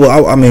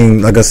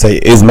mean, like I say,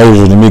 it's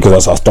major to me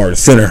because I started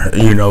center,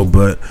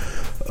 but.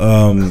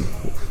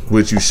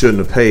 Which you shouldn't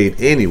have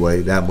paid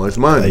anyway that much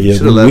money. You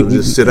should have let him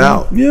just sit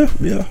out. Yeah.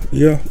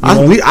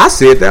 I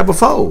said that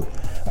before.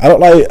 I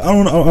don't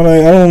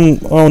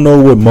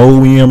know what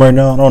mode we in right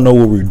now. I don't know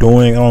what we're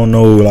doing. I don't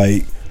know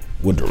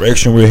what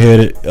direction we're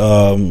headed.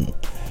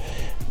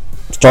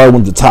 Started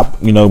with the top,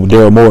 with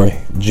Daryl Morey,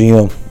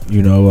 GM.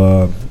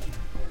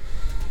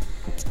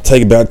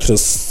 Take it back to the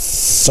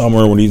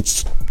summer when he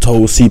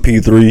told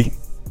CP3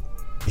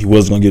 he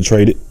wasn't gonna get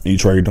traded. He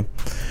traded him.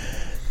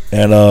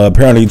 And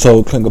apparently he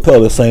told Clint Capella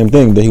the same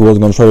thing, that he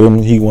wasn't going to trade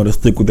him. He wanted to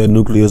stick with that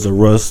nucleus of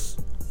Russ,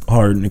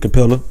 Harden, and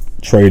Capella.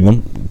 Traded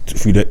him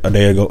a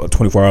day ago,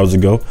 24 hours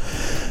ago.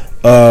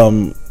 I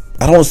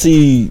don't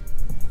see,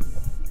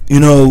 I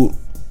don't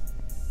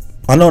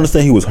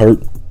understand he was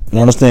hurt. I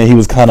understand he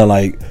was kind of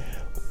like,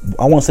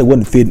 I won't say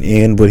wasn't fitting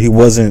in, but he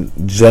wasn't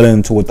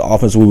gelling to what the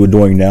offense we were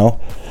doing now.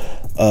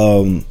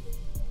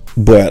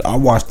 But I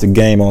watched the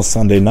game on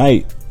Sunday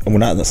night. Well,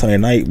 not Sunday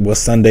night, but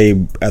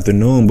Sunday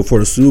afternoon before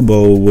the Super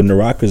Bowl when the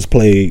Rockets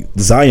played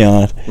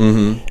Zion,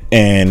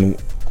 and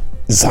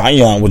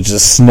Zion was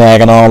just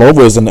snagging all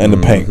over us in the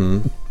paint.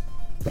 And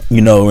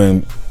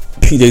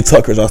PJ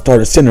Tucker's our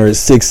starting center is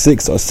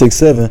 6'6" or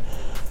 6'7",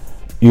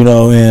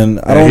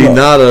 and I don't know. He's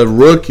not a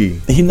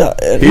rookie. He's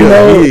not.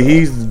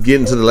 He's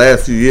getting to the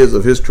last few years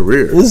of his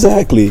career.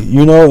 Exactly.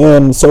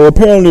 And so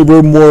apparently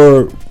we're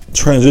more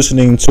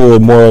transitioning to a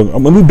more.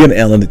 We've been an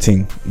analytic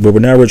team, but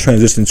now we're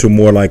transitioning to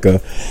more like a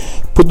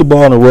put the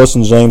ball in the Russ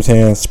and James'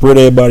 hands, spread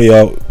everybody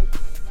out,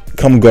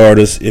 come guard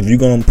us. If you're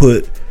gonna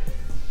put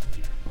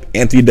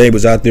Anthony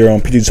Davis out there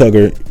on PJ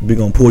Tucker, we're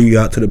gonna pull you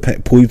out to the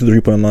pull you to the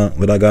 3-point line.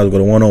 Let our guys go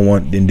to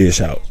 1-on-1, then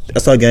dish out.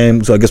 That's our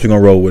game, so I guess we're gonna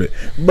roll with it.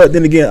 But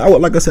then again, I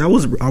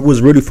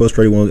was really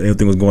frustrated when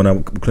everything was going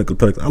on with Clint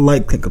Capella. I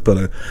like Clint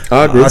Capella.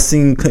 I agree. I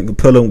seen Clint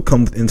Capella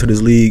come into this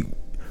league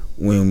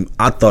when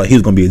I thought he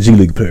was gonna be a G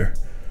League player.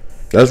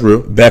 That's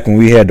real. Back when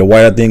we had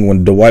Dwight, I think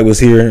when Dwight was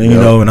here,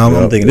 and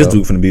I'm thinking this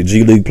dude's gonna be a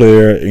G League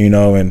player,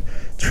 and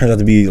turns out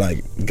to be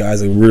like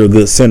guy's a real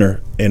good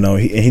center.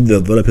 He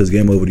developed his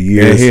game over the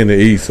years. And he in the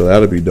East, so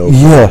that'll be dope.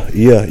 Yeah.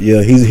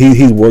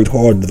 He's worked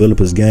hard to develop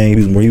his game.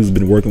 He's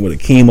been working with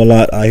Akeem a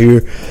lot out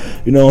here,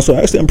 So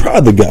actually, I'm proud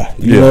of the guy.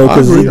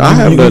 I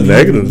have nothing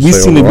negative to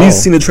say overall. We've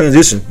seen the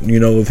transition,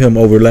 of him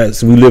over the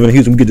last. We live in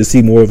Houston, we get to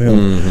see more of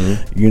him.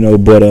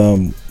 But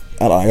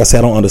like I said,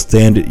 I don't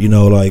understand it.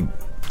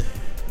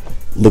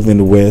 Looking in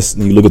the West,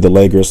 and you look at the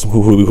Lakers,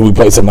 who we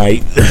play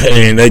tonight,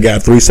 and they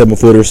got 3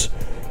 7-footers.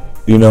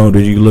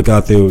 Then you look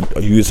out there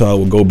with Utah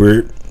with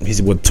Gobert.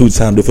 He's what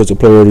 2-time defensive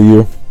player of the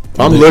year.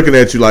 I'm looking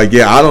at you like,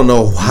 I don't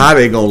know how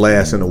they gonna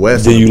last in the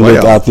West. Then you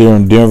look out there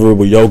in Denver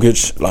with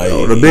Jokic,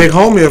 the big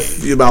homie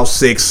about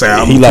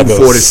 6'7", he like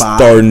 245. a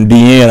starting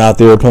DN out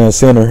there playing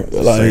center.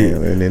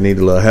 And they need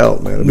a little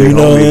help, man.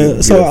 I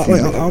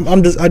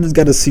just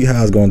got to see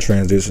how it's going to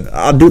transition.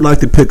 I do like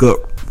to pick up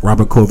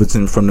Robert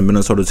Covington from the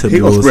Minnesota Timberwolves. He's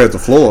going to spread the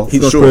floor.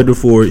 He's going to spread the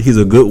floor. He's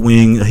a good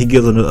wing. He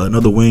gives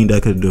another wing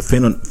that could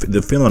defend on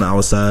the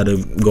outside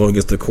of go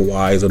against the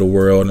Kawhis of the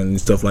world and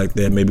stuff like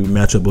that. Maybe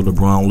match up with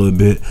LeBron a little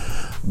bit.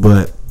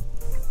 But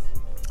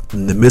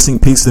the missing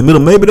piece in the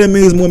middle. Maybe that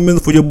means more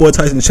minutes for your boy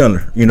Tyson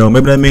Chandler. You know,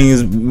 maybe that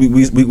means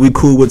we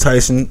cool with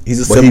Tyson.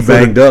 He's a but he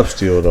banged up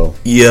still though.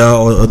 Yeah,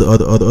 or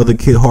other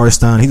kid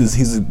Harstein.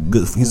 He's a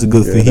good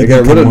fit. They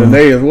got rid of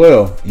Danae as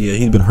well. Yeah,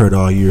 he's been hurt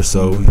all year,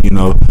 so you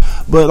know.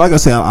 But like I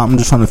said, I'm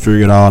just trying to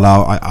figure it all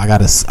out. I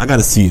gotta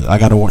see it. I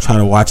gotta try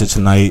to watch it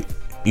tonight,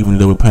 even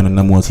though we're playing the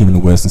number one team in the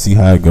West, and see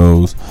how it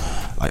goes.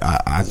 Like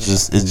it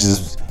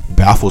just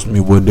baffles me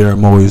what Daryl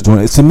Morey is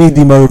doing. To me,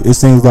 D-Murph, it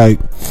seems like.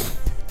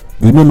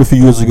 Remember a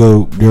few years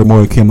ago, Daryl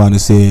Morey came out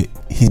and said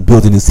he's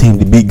building his team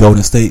to beat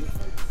Golden State.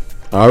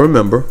 I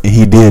remember. And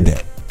he did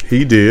that.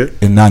 He did.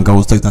 And now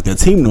Golden State's not that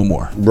team no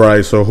more.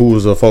 Right, so who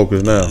is the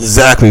focus now?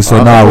 Exactly.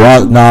 So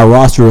now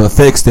roster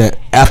affects that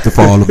after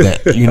all of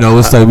that. You know,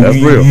 it's like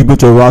you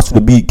built your roster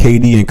to beat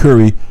KD and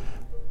Curry.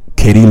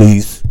 KD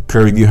leaves,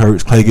 Curry get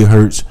hurt, Clay get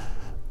hurt.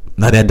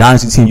 Now that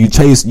dynasty team you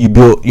chased, you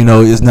built, you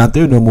know, it's not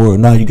there no more.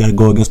 Now you got to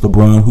go against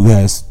LeBron, who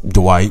has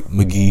Dwight,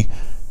 McGee,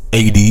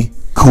 AD,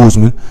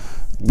 Kuzma.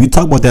 We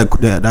talk about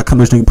that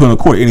combination you put on the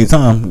court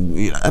anytime.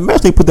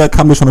 Imagine they put that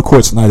combination on the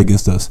court tonight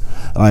against us.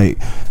 Like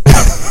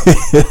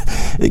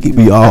it could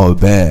be all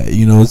bad,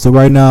 you know. So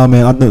right now,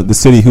 man, I know the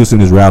city of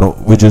Houston is rattled.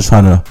 We're just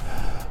trying to,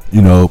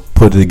 you know,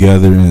 put it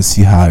together and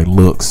see how it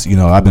looks. You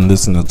know, I've been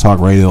listening to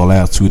talk radio the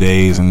last 2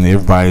 days, and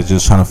everybody's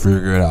just trying to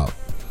figure it out.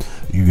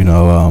 You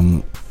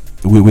know,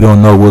 we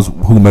don't know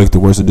who makes the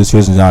worst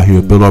decisions out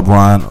here, Bill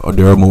O'Brien or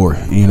Daryl Morey.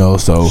 You know,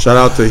 so shout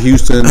out to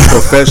Houston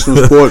professional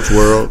sports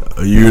world.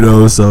 You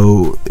know,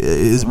 so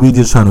we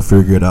just trying to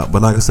figure it out.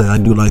 But like I said, I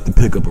do like the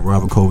pickup of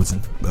Robert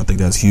Covington. I think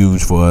that's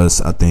huge for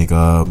us. I think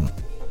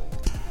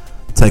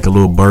take a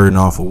little burden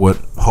off of what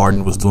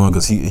Harden was doing,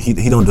 because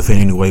he don't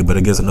defend anyway, but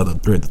it gives another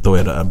threat to throw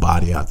at a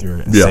body out there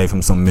and save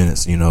him some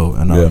minutes, you know.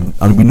 And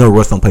I mean, we know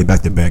Russ don't play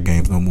back-to-back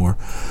games no more.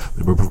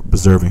 We're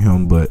preserving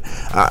him, but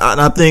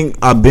I think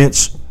our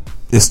bench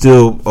is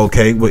still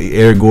okay with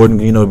Eric Gordon.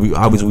 You know,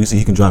 we see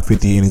he can drop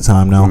 50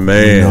 anytime now.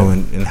 Man, you know,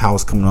 and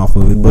House coming off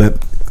of it.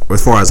 But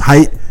as far as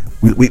height,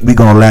 we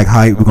gonna lack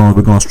height. We're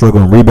gonna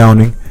struggle in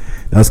rebounding.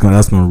 That's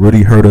gonna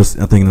really hurt us.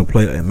 I think in the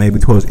play maybe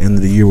towards the end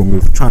of the year when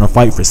we're trying to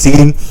fight for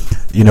seeding.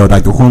 You know,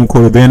 like the home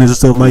court advantage and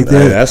stuff like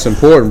that. That's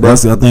important, bro.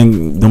 I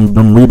think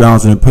them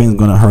rebounds and the paint is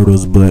gonna hurt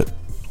us. But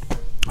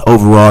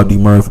overall, D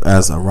Murph,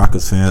 as a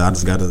Rockets fan, I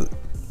just gotta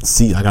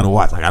see. I gotta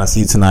watch. I gotta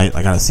see tonight.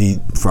 I gotta see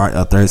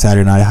Friday,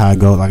 Saturday night how it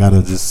goes. I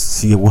gotta just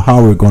see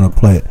how we're gonna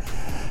play it.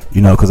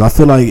 You know, because I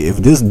feel like if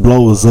this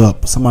blows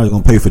up, somebody's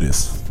gonna pay for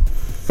this.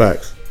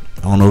 Facts.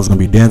 I don't know if it's gonna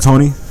be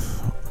D'Antoni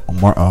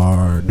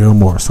or Daryl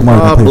Morey. Somebody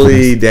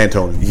probably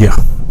D'Antoni. Yeah.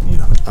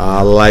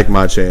 I like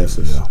my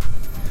chances.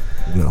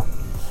 Yeah.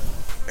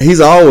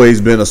 He's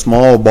always been a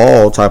small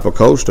ball type of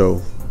coach,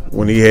 though.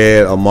 When he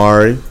had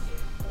Amari,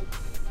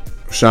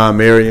 Sean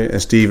Marion,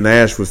 and Steve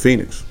Nash with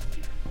Phoenix.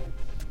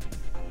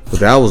 But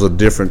that was a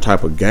different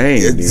type of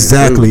game.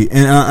 Exactly.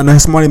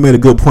 And somebody made a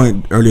good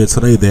point earlier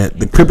today that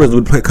the Clippers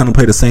would kind of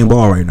play the same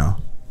ball right now.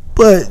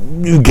 But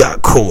you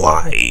got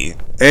Kawhi.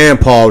 And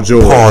Paul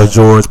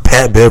George.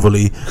 Pat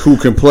Beverly. Who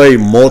can play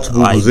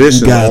multiple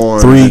positions. You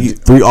got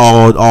three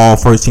all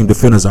first team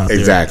defenders out there.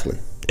 Exactly.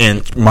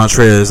 And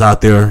Montrez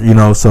out there, you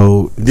know,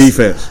 so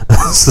defense.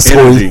 It's a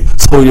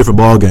totally different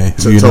ball game.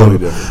 It's totally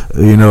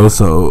different. You know,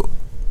 so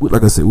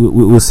like I said,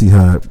 we'll see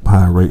how it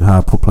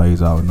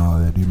plays out and all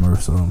that,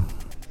 D-Murph. So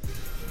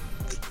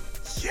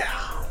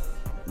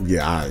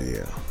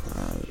yeah.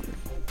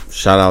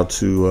 Shout out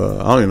to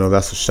I don't even know if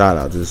that's a shout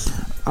out. That's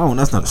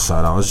not a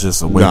shout out. It's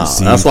just a way to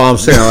see. That's what I'm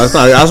saying. That's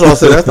what I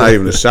said. That's not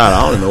even a shout out.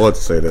 I don't even know what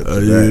to say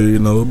that. You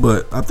know,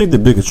 but I think the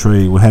biggest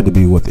trade would have to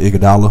be with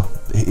Iguodala.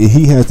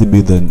 He has to be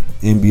the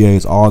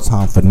NBA's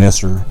all-time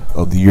finesser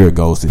of the year.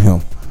 Goes to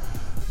him.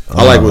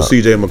 I like what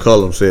CJ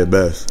McCollum said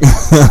best.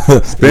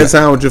 Spend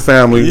time with your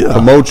family,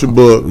 promote your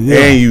book,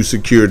 and you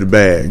secure the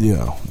bag.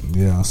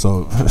 Yeah.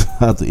 So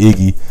after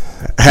Iggy,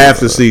 half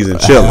the season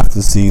chilling.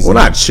 Well,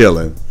 not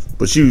chilling.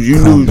 But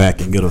you come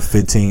back and get a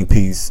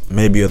 15-piece,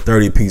 maybe a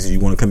 30-piece if you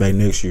want to come back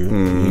next year.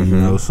 Mm-hmm. You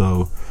know,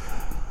 so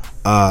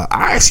I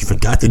actually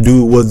forgot the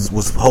dude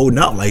was holding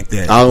out like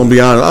that. I'm gonna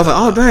be honest. I was like,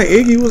 oh dang,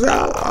 Iggy was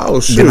out. Oh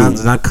shoot.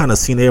 Then I kind of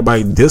seen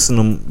everybody dissing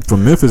him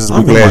from Memphis.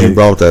 I'm glad you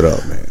brought that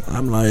up, man.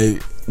 I'm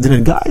like, then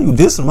the guy who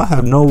dissed him, I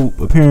have no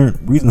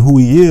apparent reason who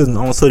he is, and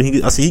all of a sudden he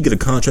get a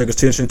contract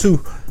extension too.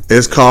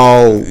 It's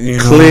called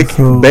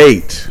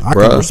clickbait. I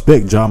can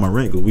respect John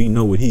Morant because we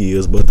know what he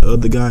is, but the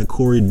other guy,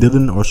 Corey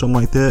Dillon or something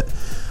like that,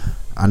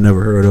 I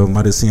never heard of him.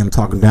 I just see him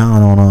talking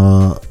down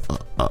on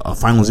a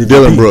Finals MVP.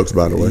 Dillon Brooks,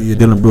 by the way. Yeah,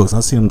 Dillon Brooks.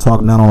 I see him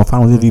talking down on a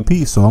Finals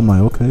MVP, so I'm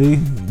like, okay,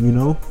 you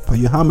know, pay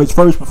your homage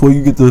first before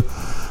you get the.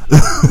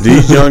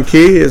 These young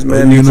kids,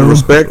 man, need to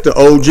respect the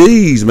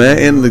OGs, man,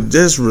 and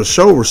just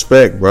show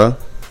respect, bro.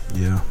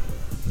 Yeah.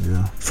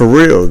 For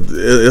real,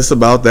 it's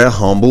about that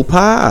humble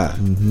pie.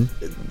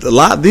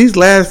 Mm-hmm. These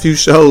last few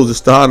shows are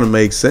starting to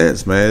make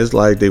sense, man. It's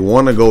like they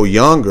want to go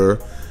younger.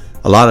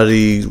 A lot of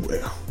these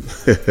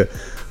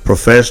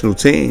professional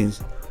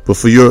teams, but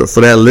for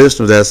that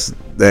listener that's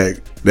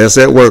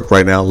at work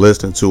right now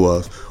listening to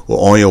us,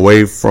 or on your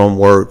way from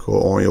work,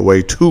 or on your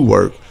way to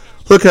work,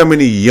 Look how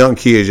many young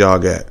kids y'all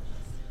got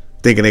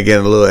thinking they're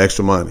getting a little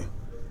extra money.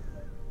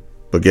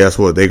 But guess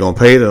what? They going to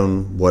pay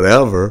them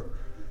whatever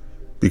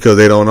because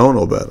they don't know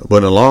no better. But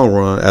in the long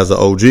run, as an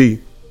OG,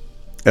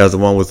 as the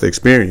one with the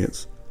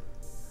experience,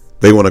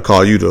 they want to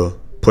call you to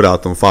put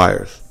out them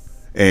fires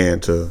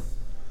and to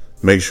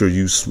make sure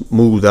you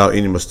smooth out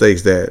any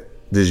mistakes that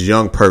this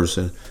young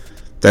person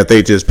that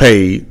they just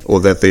paid or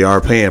that they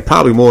are paying,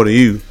 probably more than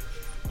you,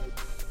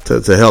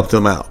 to help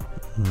them out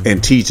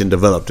and teach and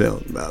develop them.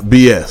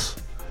 BS.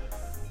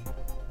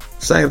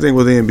 Same thing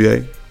with the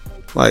NBA.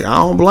 Like, I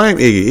don't blame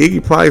Iggy.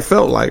 Iggy probably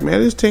felt like,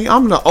 man, this team,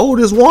 I'm the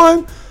oldest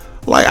one.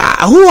 Like,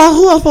 who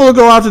am I supposed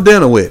to go out to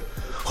dinner with?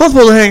 Who am I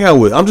supposed to hang out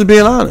with? I'm just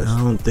being honest. I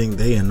don't think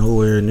they are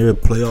nowhere near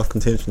playoff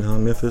contention now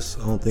in Memphis.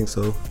 I don't think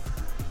so.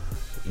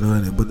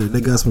 No, but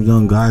they got some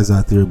young guys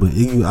out there. But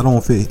Iggy, I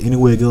don't fit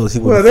anywhere else.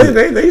 Well,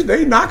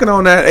 they knocking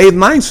on that 8th,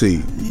 9th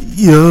seed.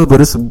 Yeah, but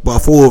it's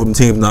about 4 of them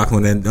teams knocking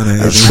on that.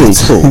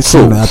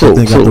 True.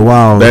 After a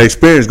while, that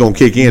experience gonna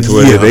kick into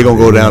it. They're gonna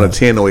go down to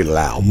 10 or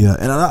 11. Yeah,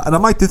 and I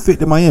like to fit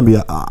to Miami.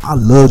 I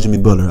love Jimmy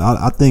Butler.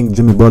 I think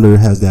Jimmy Butler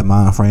has that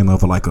mind frame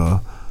of like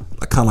a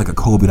kind of like a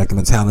Kobe, like a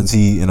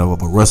mentality,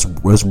 of a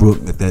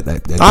Westbrook. That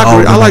I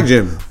agree. I like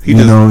Jimmy.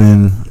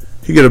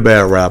 He get a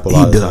bad rap a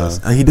lot of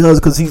times. He does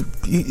because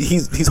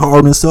he's hard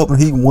on himself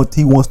and he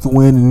wants to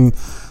win. And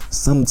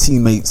some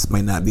teammates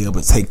may not be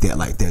able to take that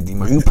like that.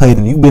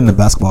 You've been in the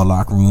basketball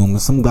locker room.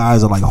 And some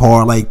guys are like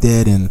hard like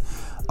that and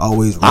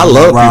always. I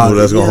love people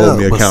that's gonna hold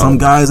me accountable. But some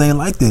guys ain't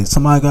like that.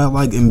 Somebody got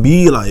like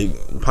Embiid,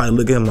 like probably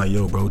look at him like,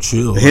 yo, bro,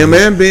 chill. Him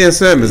and Ben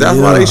Simmons. That's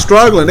why they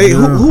struggling.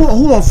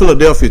 Who on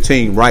Philadelphia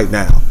team right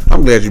now?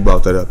 I'm glad you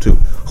brought that up too.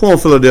 Who on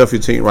Philadelphia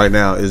team right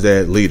now is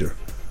that leader?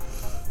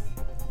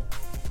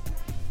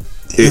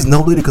 There's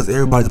no leader because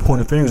everybody's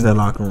pointing fingers in that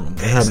locker room.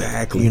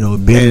 Exactly.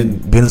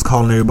 Ben is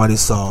calling everybody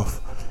soft.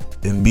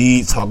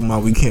 Embiid talking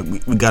about we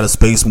got to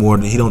space more.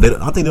 I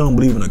think they don't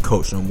believe in a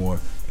coach no more,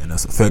 and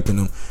that's affecting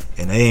them.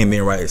 And they ain't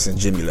been right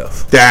since Jimmy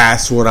left.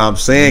 That's what I'm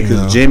saying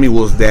because Jimmy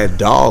was that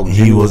dog.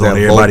 He was on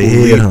everybody's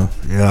head.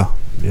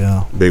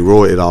 Yeah. Big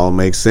Roy, it all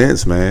makes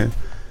sense, man.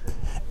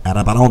 And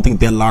I don't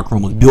think that locker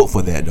room was built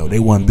for that though. They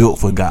wasn't built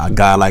for a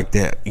guy like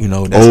that.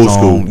 That's old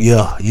school.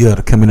 Yeah,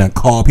 to come in and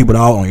call people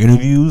out on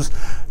interviews.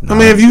 I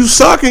mean, if you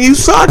sucking, you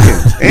sucking.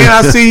 And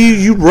I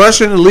see you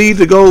rushing the lead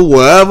to go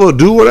wherever,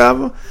 do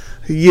whatever.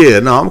 Yeah,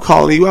 no, I'm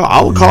calling you out.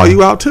 I would call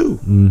you out too.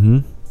 Mm-hmm.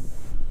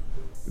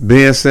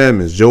 Ben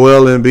Simmons,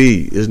 Joel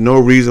Embiid. There's no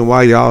reason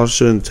why y'all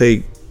shouldn't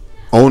take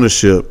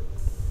ownership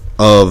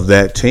of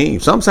that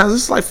team. Sometimes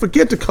it's like,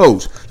 forget the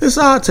coach. It's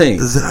our team.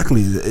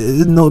 Exactly.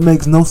 It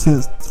makes no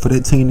sense for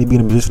that team to be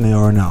in the position they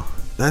are now.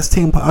 That's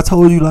team. I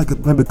told you like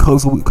maybe a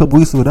couple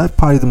weeks ago. That's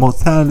probably the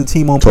most talented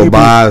team on paper.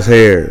 Tobias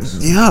Harris.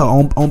 Yeah,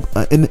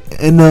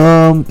 in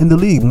the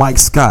league. Mike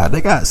Scott.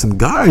 They got some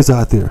guys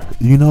out there.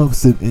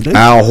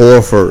 Al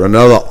Horford,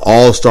 another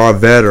all-star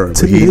veteran.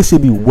 To me, they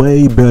should be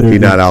way better. He's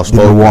not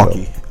outspoken.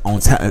 Milwaukee on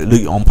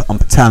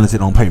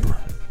talented on paper.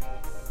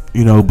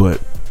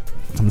 But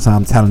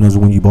sometimes talent doesn't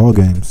win you ball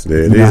games.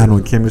 There you don't have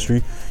no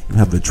chemistry. You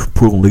have the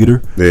proven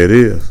leader. There it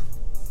is.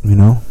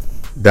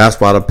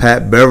 That's why the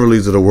Pat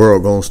Beverleys of the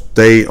world gonna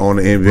stay on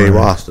the NBA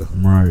roster,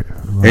 right?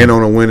 And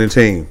on a winning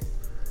team.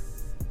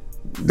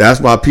 That's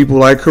why people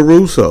like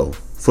Caruso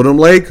for them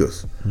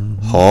Lakers.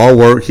 Mm-hmm. Hard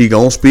work, he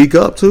gonna speak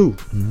up too.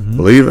 Mm-hmm.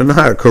 Believe it or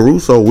not,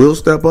 Caruso will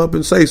step up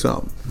and say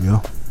something.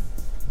 Yeah.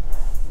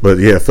 But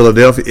yeah,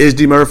 Philadelphia,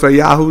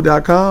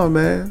 HDMurphy@yahoo.com,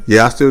 man.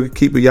 Yeah, I still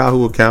keep a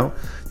Yahoo account.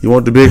 You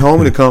want the big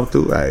homie to come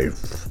through? Hey,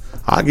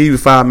 I'll give you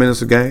 5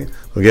 minutes a game.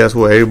 But guess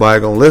what? Everybody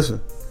gonna listen.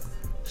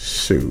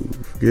 Shoot,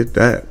 get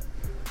that.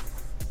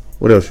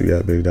 What else you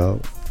got, big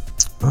dog?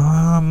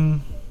 I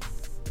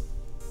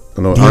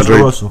know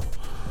D'Angelo Russell.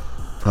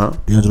 Huh?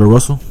 D'Angelo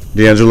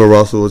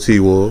Russell was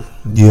T-Wolf.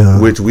 Yeah.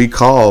 Which we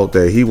called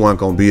that he wasn't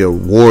going to be a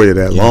Warrior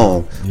that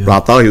long. Yeah. But I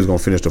thought he was going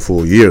to finish the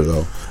full year,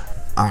 though.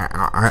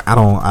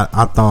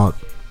 I thought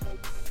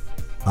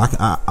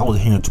I was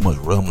hearing too much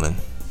rumbling,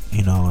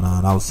 and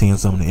I was seeing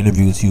some of the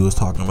interviews he was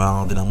talking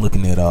about. Then I'm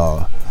looking at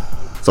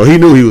so he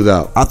knew he was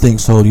out. I think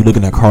so. You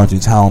looking at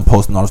Carlton Town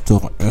posting all the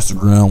stuff on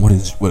Instagram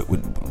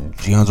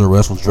with D'Angelo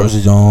Russell's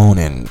jerseys on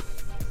and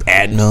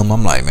adding them.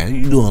 I'm like, man,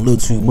 you doing a little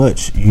too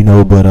much,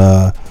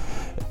 But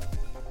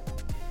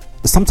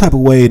some type of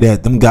way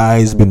that them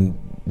guys been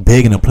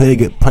begging to play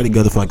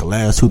together for like the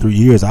last 2-3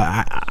 years.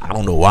 I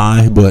don't know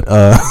why, but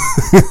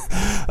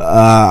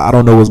I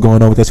don't know what's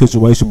going on with that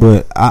situation.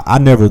 But I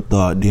never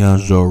thought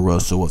D'Angelo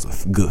Russell was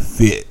a good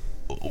fit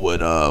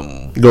with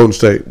Golden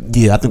State.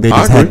 Yeah, I think they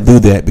just had to do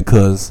that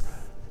because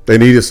they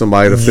needed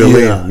somebody to fill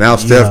in. Now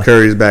Steph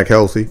Curry's back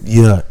healthy.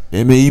 Yeah,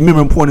 I mean, you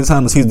remember a point in time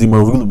in the season,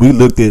 we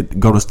looked at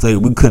Golden State.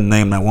 We couldn't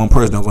name that one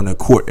person that was on that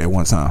court at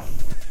one time.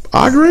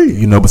 I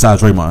agree.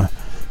 Besides Draymond.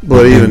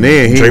 But even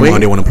then, Draymond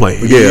didn't want to play.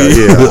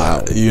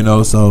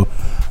 Yeah. So,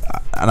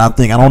 and I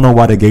don't know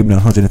why they gave him a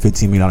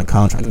 $115 million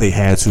contract. They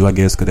had to, I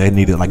guess, because they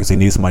needed, like I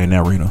said, somebody in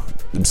that arena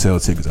to sell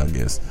tickets, I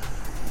guess.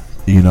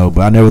 But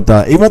I never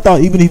thought,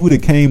 even if he would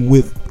have came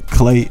with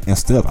Clay and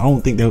Steph, I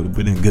don't think that would have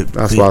been good.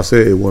 That's why I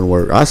said it wouldn't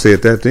work. I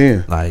said that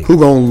then. Like, who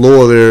gonna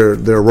lower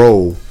their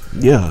role?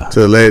 Yeah,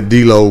 to let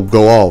D'Lo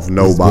go off.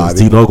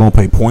 Nobody. D'Lo gonna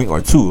play point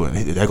or two.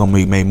 They're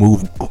gonna may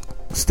move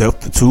Steph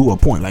to 2 or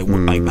point. Like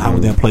how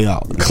would that play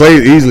out? Clay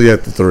easily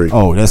at the 3.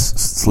 Oh, that's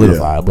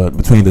solidified. Yeah. But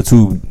between the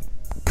two,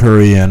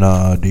 Curry and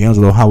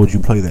D'Angelo, how would you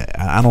play that?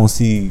 I don't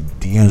see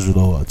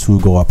D'Angelo or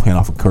 2 go out playing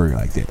off of Curry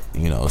like that.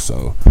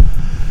 So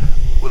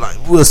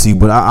we'll see.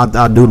 But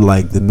I do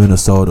like the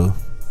Minnesota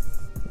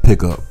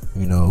pickup.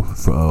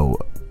 For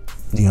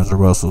D'Angelo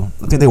Russell.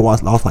 I think they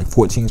lost like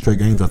 14 straight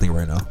games. I think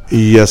right now.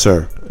 Yes,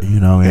 sir.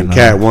 And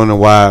Cat wondering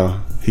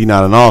why he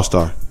not an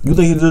All-Star. You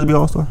think he deserves to be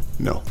All-Star?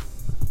 No,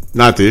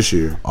 not this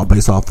year. Or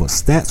based off of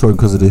stats, or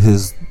because of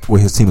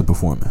where his team is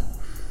performing?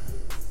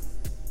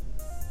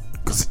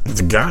 Because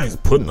the guy is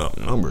putting up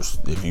numbers.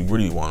 If you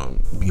really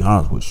want to be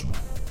honest with you,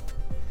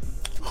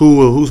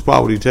 whose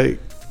spot would he take?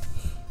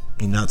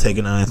 He's not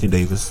taking Anthony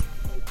Davis.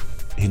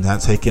 He's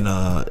not taking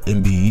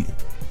Embiid.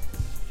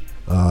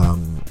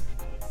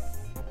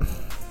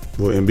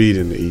 Well, Embiid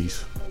in the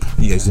East.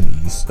 Yeah, he's in the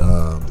East.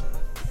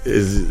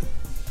 Is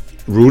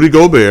Rudy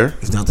Gobert?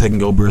 He's not taking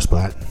Gobert's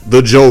spot.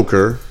 The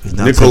Joker,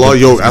 Nikola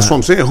Jokic. That's what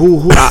I'm saying.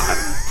 Who?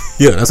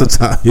 Yeah, that's a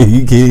time.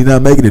 He's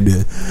not making it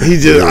there.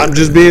 I'm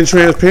just being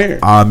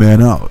transparent.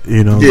 Man out.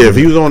 Yeah, if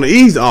he was on the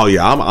East,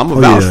 I'm a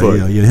vouch for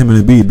it. Yeah, him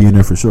and Embiid being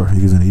there for sure.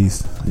 He was in the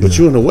East. But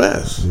you in the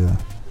West.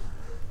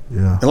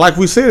 Yeah. And like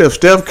we said, if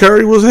Steph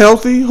Curry was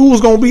healthy, who was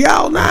gonna be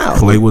out now?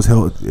 Clay was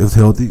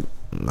healthy.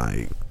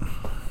 Like.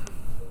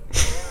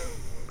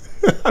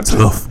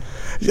 Tough.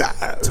 Yeah.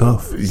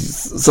 Tough.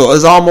 So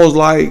it's almost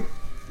like,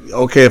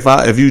 okay,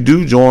 if you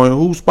do join,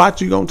 whose spot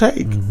you gonna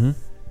take? Mm-hmm.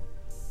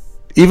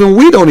 Even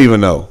we don't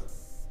even know.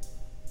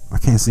 I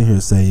can't sit here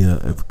and say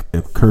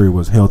if Curry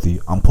was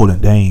healthy, I'm pulling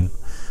Dame,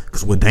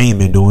 because what Dame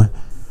been doing.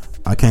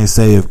 I can't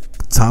say if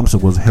Thompson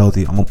was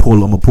healthy, I'm gonna pull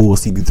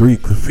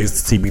CP3, because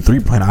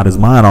CP3 playing out his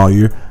mind all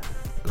year.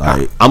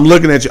 Like, I'm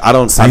looking at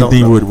you. Same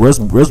thing with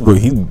Westbrook.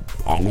 He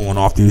all going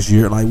off this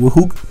year. Like, well,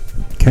 who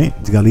can't?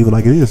 You gotta leave it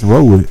like it is and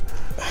roll with it.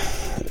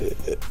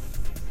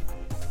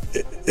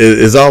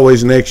 It's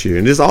always next year,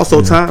 and it's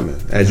also timing,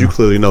 as you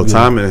clearly know.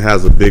 Timing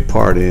has a big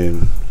part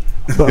in.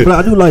 but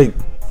I do like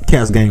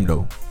Cat's game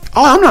though.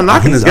 Oh, I'm not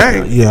knocking his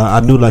game. I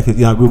do like it.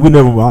 Yeah, I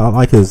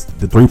like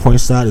the 3-point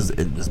shot is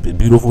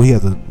beautiful. He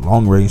has a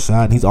long range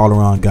shot, and he's all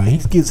around guy. He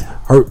gets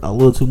hurt a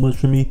little too much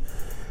for me,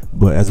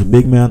 but as a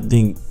big man,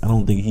 I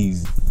don't think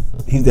he's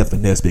that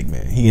finesse big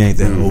man. He ain't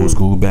that old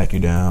school back you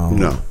down.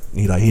 No.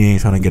 He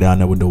ain't trying to get out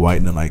there with the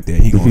white and like that.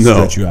 He gonna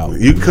stretch you out.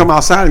 You can come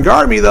outside and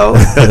guard me though.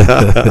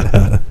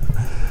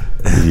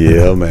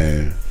 Yeah,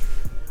 man.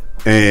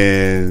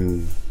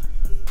 And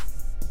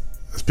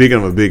speaking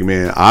of a big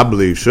man, I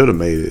believe should have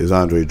made it is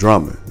Andre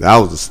Drummond. That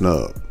was a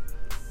snub.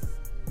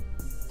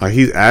 Like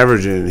he's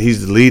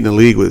leading the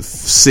league with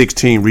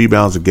 16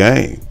 rebounds a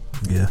game.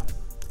 Yeah.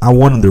 I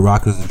wanted the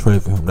Rockets to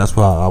trade for him. That's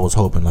why I was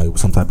hoping like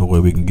some type of way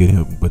we can get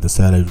him, but the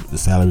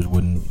salaries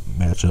wouldn't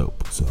match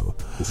up. So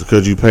it's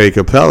because you paid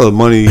Capella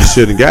money you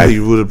shouldn't got.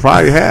 You would have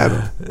probably had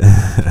him.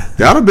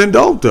 That'd have been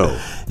dope though.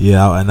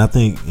 Yeah, and I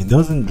think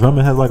doesn't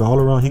Drummond have like all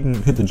around. He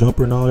can hit the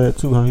jumper and all that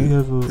too. Huh?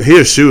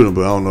 He'll shoot him,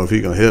 but I don't know if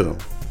he gonna hit him.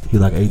 He's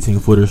like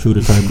 18-footer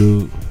shooter type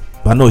dude.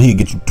 But I know he can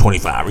get you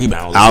 25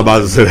 rebounds. I was about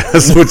to say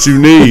that's what you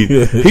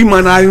need. He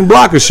might not even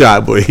block a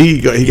shot, but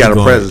he got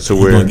a presence to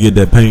where he gonna get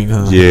that paint.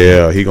 Huh?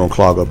 Yeah, he gonna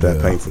clog up that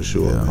paint for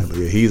sure. Yeah. Man. But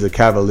yeah, he's a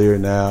Cavalier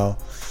now.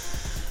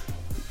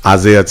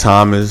 Isaiah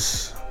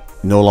Thomas,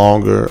 no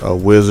longer a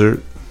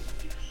Wizard.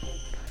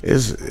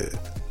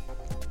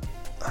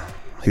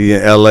 He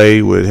in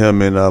LA with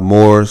him and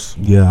Morris.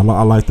 Yeah,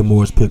 I like the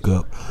Morris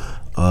pickup.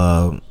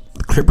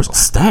 The Clippers are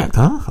stacked,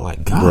 huh?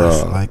 Like, gosh.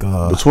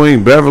 Bruh.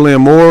 Between Beverly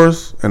and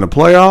Morris and the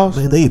playoffs,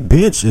 man, they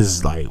bench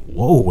is like,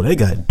 whoa, they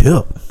got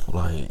depth.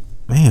 Like,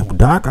 man,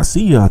 Doc, I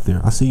see you out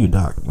there. I see you,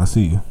 Doc. I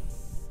see you.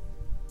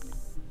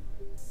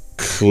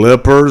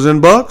 Clippers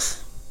and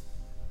Bucks?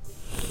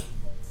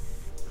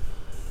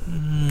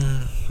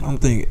 I'm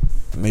thinking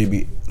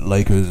maybe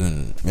Lakers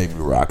and maybe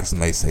Rockets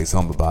may say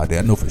something about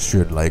that. I know for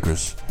sure the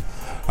Lakers.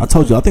 I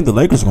told you, I think the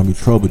Lakers are going to be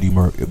trouble,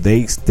 D-Merc, if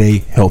they stay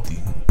healthy.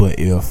 But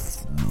if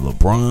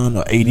LeBron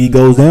or AD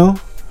goes down,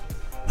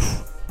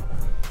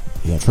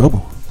 they in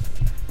trouble.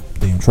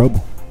 They in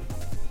trouble.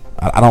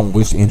 I don't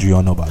wish injury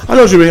on nobody. I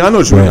know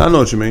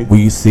what you mean.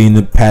 We've seen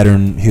the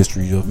pattern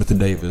history of Mr.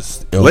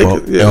 Davis.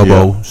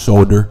 Elbow,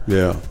 shoulder,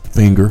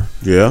 finger.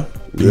 Yeah.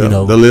 You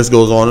know, the list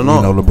goes on and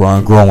on. You know,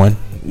 LeBron growing.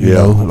 You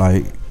know,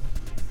 like,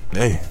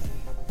 hey.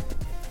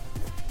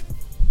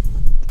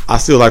 I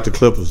still like the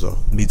Clippers, though.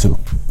 Me too.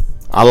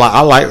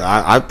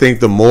 I think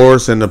the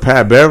Morris and the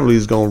Pat Beverly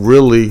is going to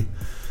really...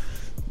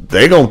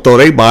 They going to throw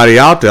their body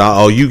out there.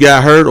 Oh, you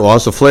got hurt? Oh,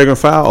 it's a flagrant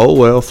foul? Oh,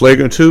 well.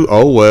 Flagrant 2?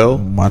 Oh, well.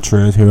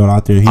 Montrezl Harrell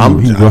out there.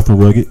 He's rough and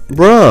rugged.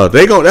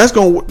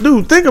 Bruh,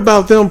 dude, think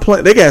about them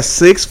playing. They got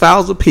 6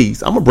 fouls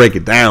apiece. I'm going to break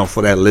it down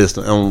for that list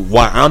on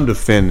why I'm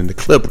defending the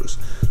Clippers.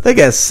 They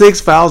got 6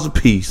 fouls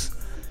apiece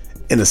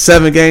in a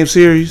 7-game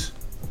series.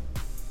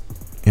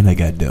 And they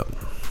got depth.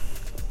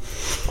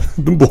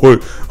 Them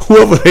boys,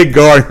 whoever they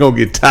guard gonna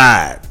get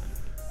tired.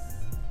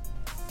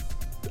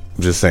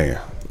 I'm just saying.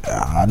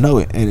 I know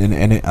it, and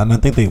I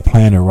think they're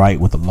playing it right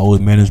with the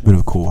load management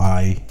of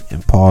Kawhi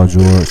and Paul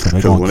George. So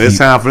Because when it's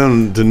time for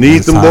them to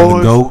need them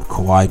boys,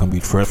 Kawhi gonna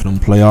be fresh for them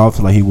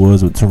playoffs like he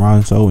was with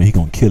Toronto, and he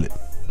gonna kill it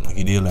like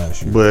he did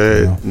last year.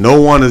 But no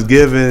one is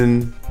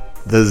giving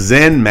the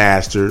Zen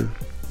Master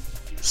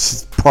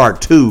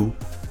Part 2,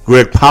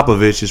 Greg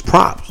Popovich, his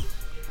props.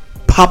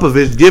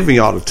 Popovich giving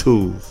y'all the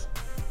tools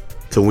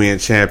to win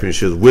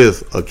championships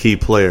with a key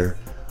player,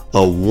 a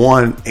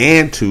 1-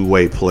 and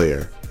 2-way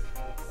player.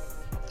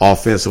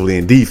 Offensively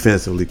and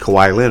defensively,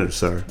 Kawhi Leonard,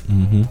 sir.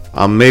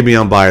 Mm-hmm. Maybe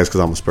I'm biased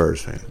because I'm a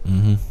Spurs fan,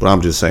 but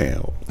I'm just saying,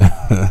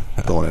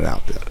 throwing it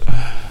out there.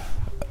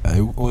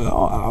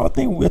 Well, I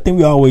think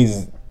we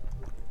always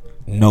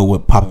know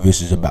what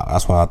Popovich is about.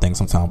 That's why I think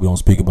sometimes we don't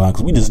speak about it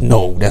because we just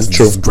know that's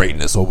just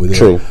greatness over there.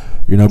 True.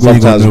 You know,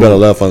 sometimes it's better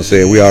left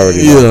unsaid. We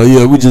already know.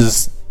 Yeah. We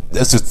just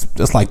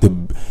that's like the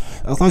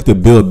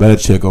Bill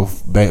Belichick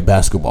of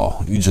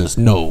basketball. You just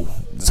know.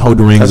 Just hold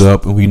the rings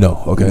up and we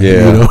know. Okay.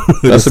 Yeah. You know?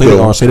 That's a good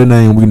one. Say the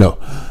name. We know.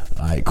 All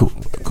right. Cool.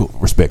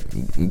 Respect.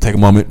 Take a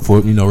moment for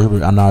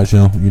acknowledge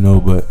him.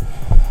 But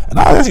and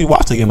I actually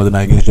watched the game of the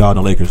night against y'all and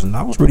the Lakers, and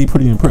I was really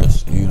pretty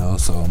impressed.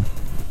 So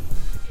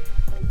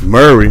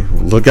Murray,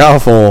 look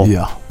out for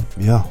him.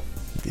 Yeah.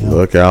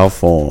 Look out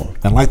for him.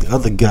 And like the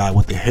other guy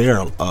with the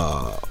hair,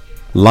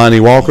 Lonnie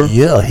Walker.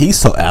 Yeah, he's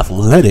so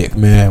athletic,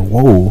 man.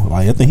 Whoa,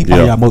 like I think he's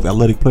probably our most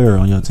athletic player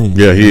on your team.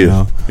 Yeah, he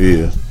is. He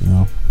is.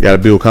 You got to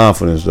build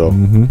confidence, though.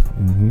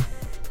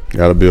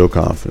 Got to build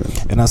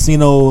confidence. And I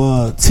seen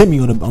Timmy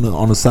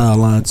on the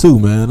sideline too,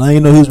 man. I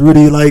didn't know he was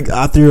really like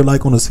out there,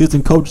 like on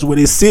assistant coaches where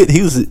they sit.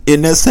 He was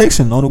in that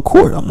section on the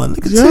court. I'm like,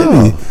 look at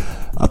Timmy.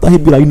 I thought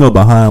he'd be like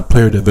behind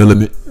player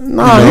development.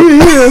 No, he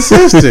an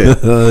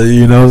assistant.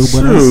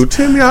 True.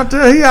 Timmy out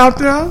there, he out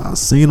there. I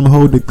seen him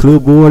hold the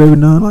clipboard every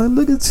now and then.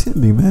 Like, look at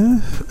Timmy,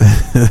 man.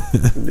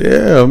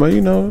 Yeah,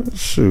 man.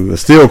 Shoot,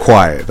 it's still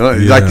quiet.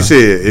 Like you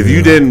said, if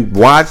you didn't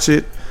watch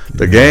it,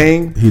 the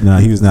game, he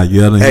was not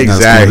yelling.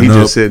 Exactly, he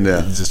just sitting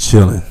there, He's just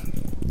chilling.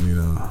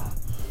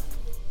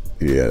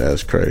 Yeah,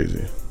 that's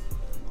crazy.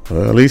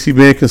 Well, at least he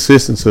being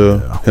consistent to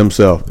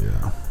himself.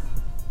 Yeah.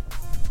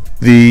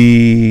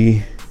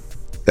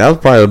 That was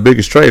probably the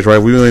biggest trades, right?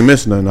 We ain't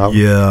missing nothing.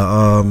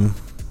 Yeah,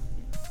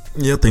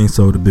 I think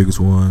so. The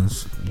biggest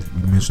ones. You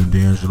mentioned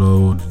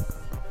D'Angelo.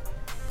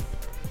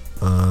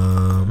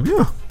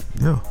 Yeah.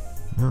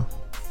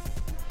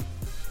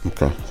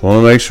 Okay, so I want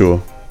to make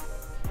sure.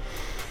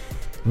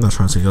 I'm not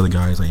trying to say the other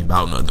guys ain't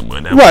about nothing.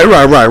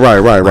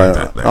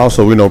 Right.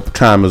 Also, we know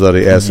time is of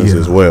the essence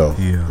as well.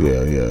 Yeah.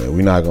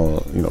 We're not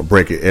gonna,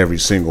 break it every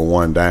single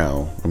one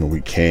down. I mean,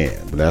 we can,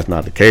 but that's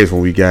not the case when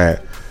we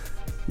got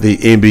the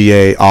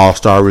NBA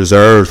All-Star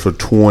reserves for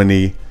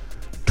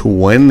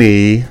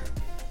 2020.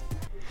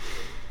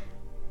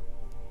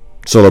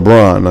 So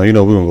LeBron, now we're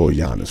gonna go with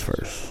Giannis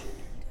first.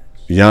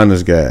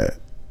 Giannis got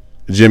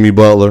Jimmy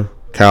Butler,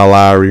 Kyle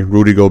Lowry,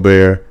 Rudy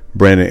Gobert,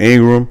 Brandon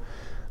Ingram,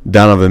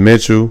 Donovan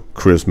Mitchell,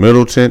 Chris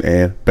Middleton,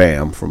 and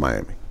Bam from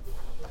Miami.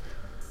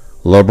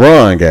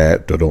 LeBron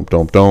got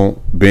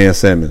Ben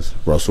Simmons,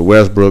 Russell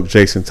Westbrook,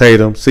 Jason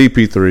Tatum,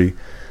 CP3,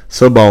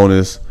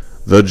 Sabonis,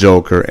 the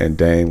Joker, and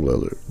Dame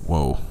Lillard.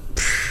 Whoa.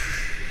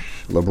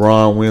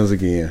 LeBron wins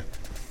again.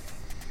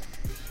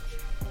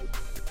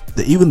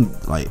 We're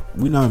not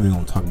even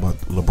gonna talk about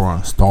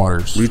LeBron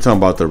starters. We talking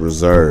about the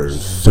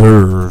reserves.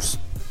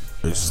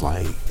 It's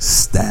like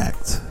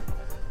stacked.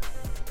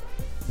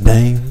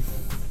 Dame.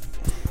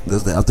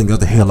 I think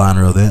that's the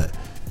headliner of that.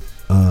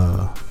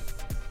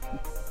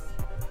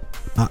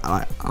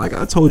 Like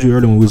I told you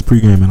earlier when we was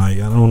pre-gaming, I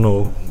don't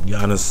know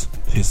Giannis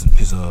his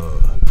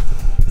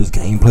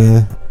game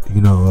plan.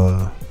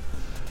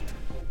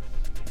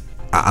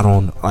 I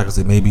don't, like I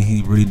said, maybe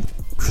he really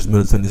Chris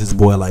Middleton is his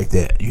boy like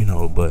that,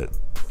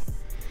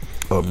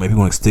 but maybe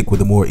want to stick with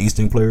the more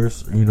Eastern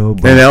players, But,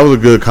 and that was a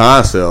good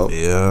concept.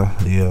 Yeah.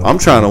 I'm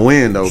trying to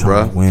win though,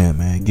 bro. Win,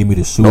 man. Give me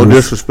the shooters. No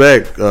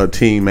disrespect,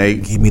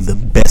 teammate. Give me the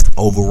best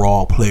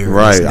overall player.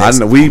 Right. I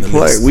know we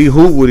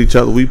hoop with each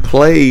other. We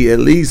play at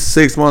least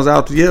 6 months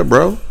out the year,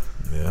 bro.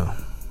 Yeah.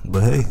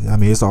 But hey, I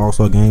mean it's an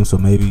all-star game, so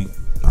maybe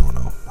I don't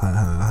know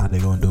how they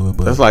gonna do it.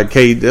 But that's like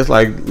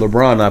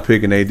LeBron not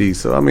picking AD.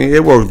 So I mean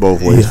it works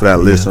both ways for that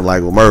listener.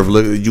 Like, well, Murph,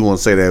 look, you want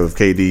to say that with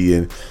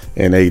KD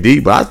and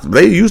AD, but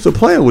they used to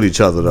playing with each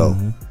other though,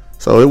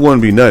 so it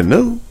wouldn't be nothing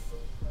new.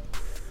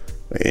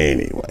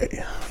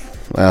 Anyway,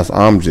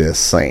 I'm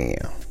just saying.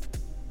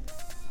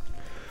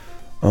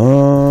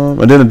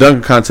 And then the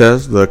dunk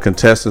contest, the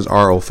contestants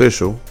are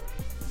official.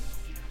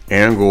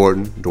 Aaron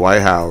Gordon,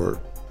 Dwight Howard,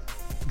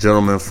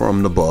 gentleman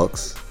from the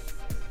Bucks,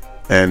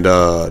 and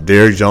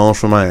Derrick Jones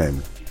from Miami.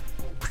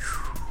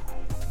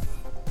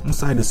 I'm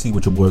excited to see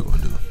what your boy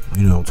gonna do.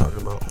 You know what I'm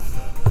talking about.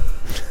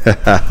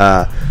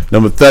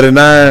 Number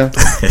 39.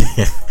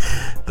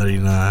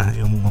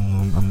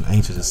 39. I'm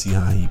anxious to see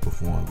how he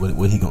performs.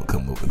 What he gonna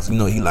come up with? Because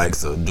he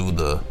likes to do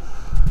the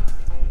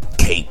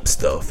tape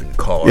stuff and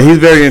cards. Yeah, he's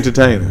very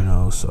entertaining. You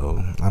know,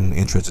 so I'm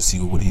interested to see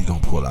what he's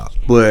gonna pull out.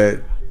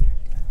 But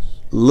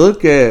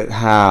look at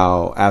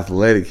how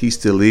athletic he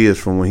still is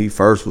from when he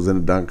first was in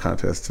the dunk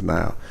contest to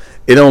now.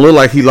 It don't look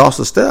like he lost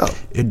a step.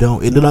 It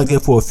don't. It did like that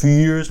for a few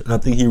years, and I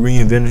think he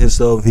reinvented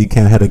himself. He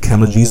had a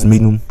Kemba Jesus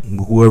meeting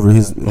whoever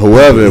his it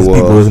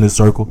people was in his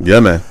circle. Yeah,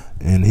 man.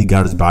 And he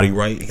got his body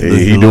right.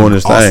 He doing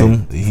his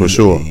thing for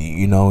sure.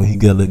 He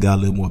got a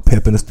little more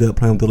pep in the step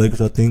playing with the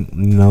Lakers. I think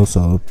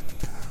so.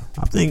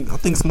 I think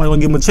somebody gonna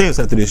give him a chance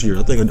after this year.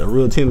 I think a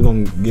real team is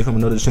gonna give him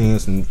another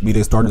chance and be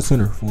their starting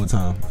center full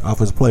time off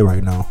his play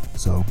right now.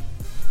 So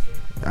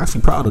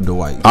actually proud of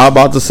Dwight. I'm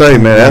about to say,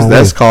 man,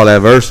 that's called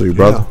adversity,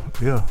 brother.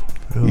 Yeah.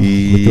 Look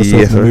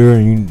yourself in the mirror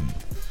and you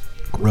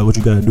grab what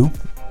you gotta do,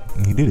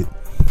 and he did it.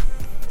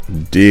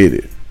 Did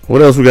it.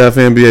 What else we got for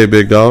NBA,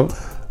 big dog?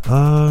 I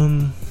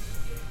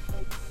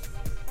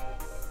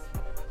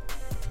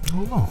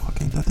don't know. I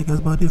think that's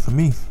about it for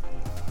me.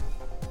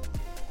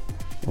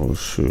 Oh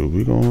shoot,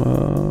 we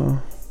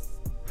gonna.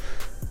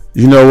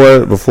 You know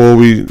what? Before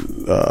we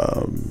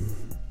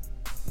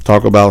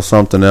talk about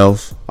something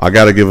else, I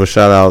gotta give a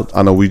shout out.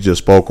 I know we just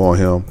spoke on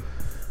him.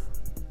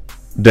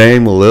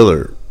 Dame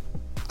Lillard.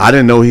 I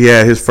didn't know he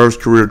had his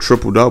first career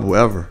triple double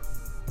ever.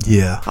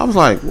 Yeah, I was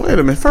like, wait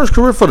a minute, first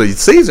career for the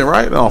season,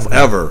 right? No,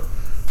 ever.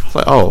 I was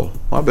like, oh,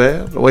 my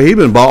bad. The way he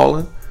been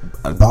balling.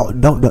 I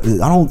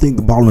don't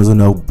think balling is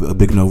a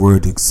big enough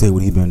word to say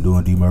what he's been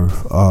doing, D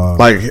Murph.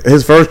 Like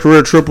his first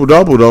career triple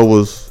double though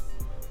was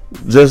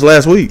just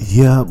last week.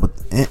 Yeah, but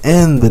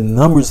and the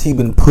numbers he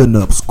been putting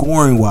up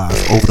scoring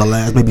wise over the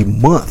last maybe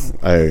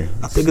month. Hey,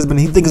 I think it's been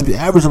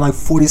averaging like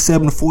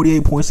 47 to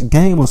 48 points a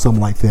game or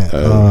something like that.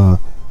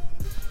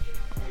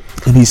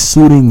 And he's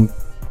shooting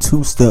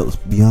 2 steps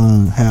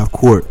beyond half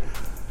court.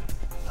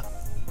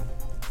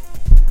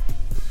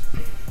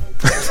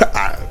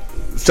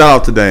 Shout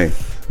out to Dame.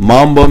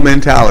 Mamba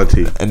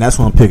mentality. And that's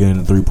what I'm picking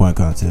in the 3-point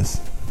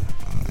contest.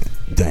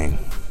 Dang.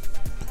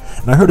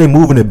 And I heard they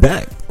moving it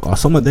back. Or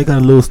they got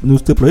a little new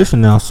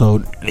stipulation now,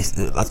 so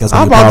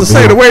I'm about to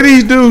say the way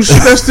these dudes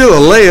shoot, that's still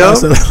a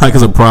layup. Like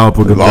it's a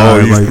problem for the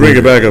guy. You bring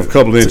it back a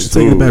couple inches.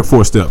 Take it back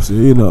 4 steps,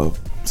 you know.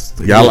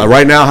 Y'all like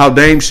right now how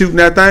Dame's shooting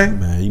that thing?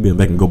 Man, you been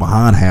back and go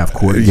behind half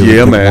court.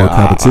 Yeah,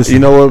 man. You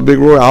know what, Big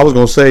Roy? I was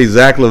gonna say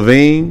Zach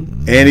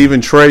LaVine and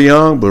even Trae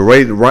Young, but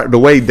the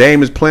way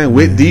Dame is playing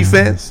with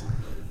defense,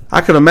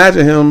 I can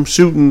imagine him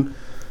shooting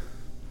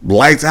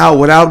lights out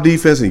without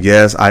defense. And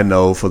yes, I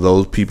know for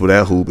those people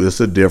that hoop,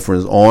 it's a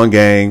difference on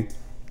game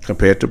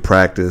compared to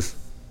practice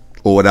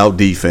or without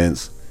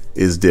defense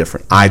is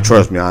different.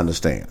 Trust me, I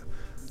understand.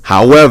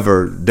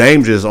 However,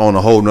 Dame just on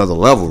a whole nother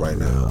level right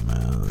now. Yeah,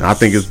 man. And I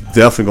think it's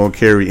definitely going to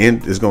carry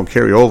in. It's going to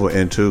carry over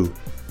into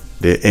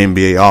the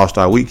NBA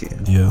All-Star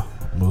Weekend. Yeah,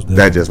 most definitely.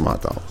 That's just my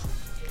thoughts.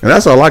 And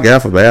that's all I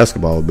got for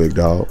basketball, big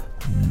dog.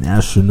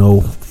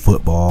 National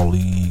Football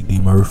League, D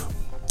Murph.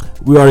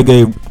 We already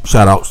gave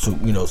shout outs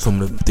to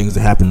some of the things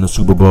that happened in the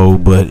Super Bowl,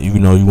 but you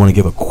want to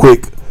give a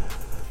quick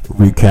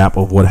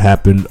recap of what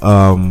happened.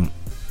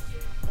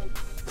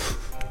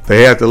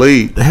 They had the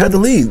lead.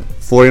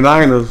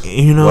 49ers.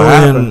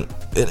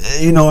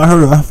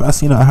 I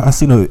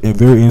seen a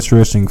very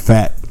interesting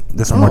fact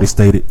that somebody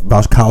stated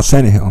about Kyle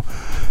Shanahan.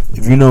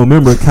 If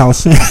remember Kyle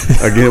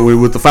Shanahan again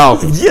with the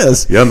Falcons.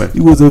 Yes, yeah, man.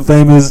 He was a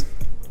famous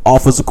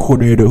offensive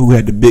coordinator who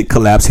had the big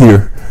collapse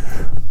here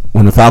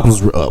when the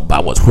Falcons were up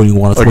by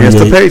 21 or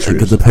 28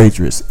 against the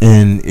Patriots,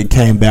 and it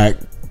came back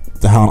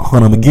to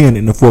hunt them again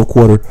in the fourth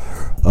quarter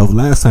of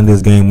last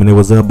Sunday's game when it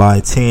was up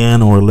by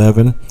 10 or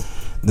 11.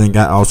 Then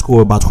got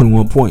outscored by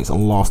 21 points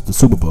and lost the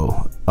Super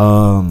Bowl.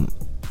 I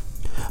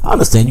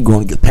understand you're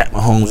going to get Pat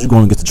Mahomes, you're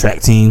going to get the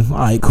track team. All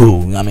right,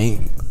 cool. I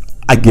mean,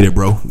 I get it,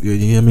 bro.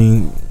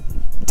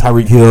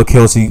 Tyreek Hill,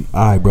 Kelsey,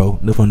 all right, bro.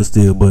 Enough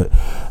understood. But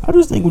I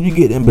just think when you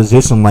get in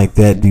position like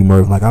that, D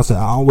Murph, like I said,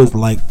 I always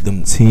like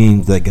them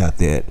teams that got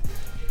that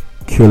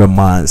killer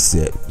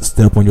mindset.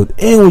 Step on and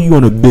when you're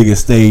on the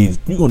biggest stage,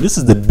 this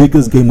is the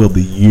biggest game of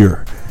the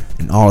year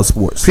in all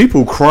sports.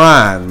 People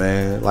crying,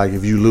 man, like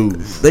if you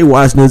lose. They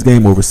watching this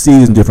game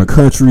overseas in different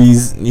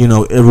countries,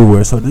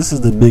 everywhere. So this is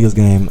the biggest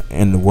game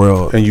in the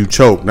world. And you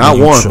choke. Not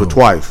once, but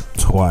twice.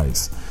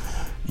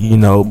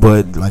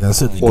 But like I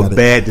said,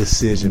 bad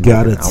decision. You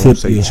gotta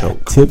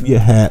tip your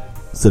hat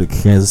to the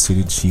Kansas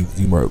City Chiefs,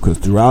 because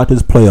throughout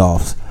this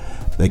playoffs,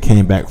 they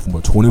came back from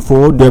a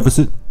 24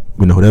 deficit.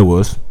 We know who that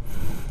was.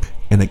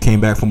 And they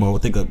came back from,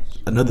 another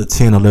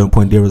 10,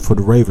 11-point deficit for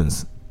the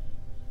Ravens.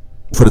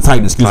 For the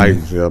Titans, Yeah,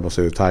 I'm going to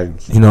say the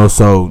Titans.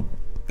 So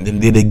then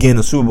did again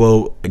the Super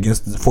Bowl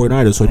against the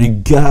 49ers. So you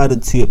got to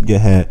tip your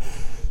hat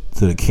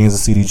to the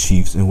Kansas City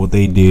Chiefs and what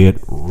they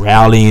did,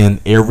 rallying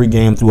every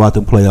game throughout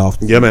the playoffs.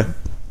 Yeah, man.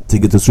 To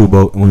get the Super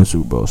Bowl and win the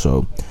Super Bowl.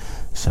 So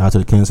shout out to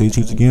the Kansas City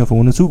Chiefs again for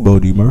winning the Super Bowl,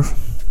 D Murph.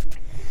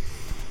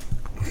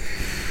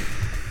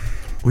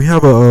 We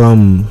have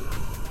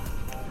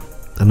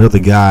another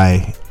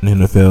guy in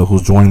the NFL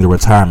who's joining the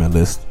retirement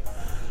list.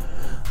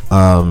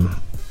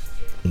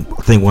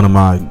 I think one of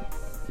my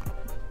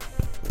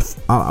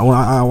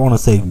I want to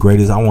say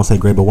greatest. I won't say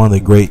great, but one of the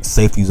great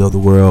safeties of the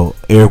world,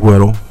 Eric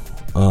Weddle.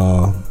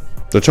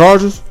 The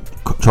Chargers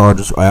for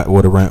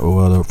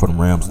the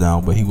Rams now,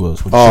 but he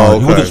was with the Oh,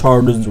 Chargers. He was okay. the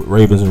Chargers,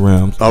 Ravens, and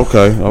Rams.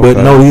 Okay. But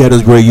no, he had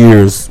his great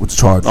years with the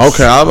Chargers.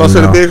 Okay, I was about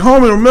to say the big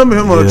homie. Remember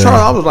him on the Yeah,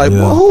 Chargers? I was like, yeah.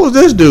 well, who is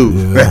this dude?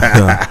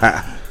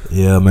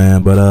 Yeah,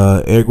 man. But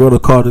Eric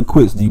Weddle called it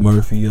quits. D.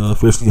 Murphy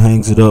officially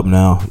hangs it up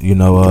now. You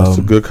know, That's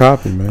a good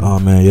copy, man. Oh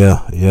man,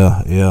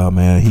 yeah,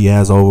 man. He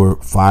has over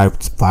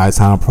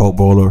five-time Pro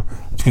Bowler.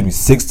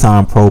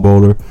 6-time Pro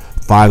Bowler,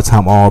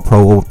 5-time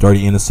All-Pro, over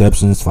 30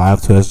 interceptions,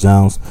 5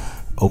 touchdowns,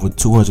 over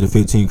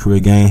 215 career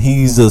games.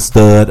 He's a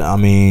stud. I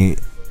mean,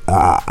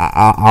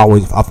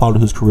 I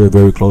followed his career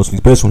very closely,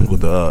 especially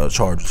with the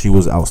Chargers. He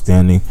was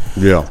outstanding.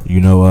 Yeah. You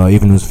know,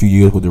 even in his few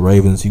years with the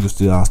Ravens, he was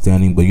still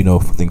outstanding. But you know,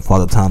 I think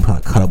Father Time kind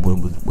of cut up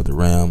with the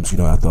Rams. You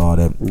know, after all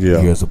that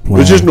years of playing,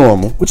 Which is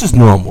normal.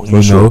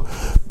 You know.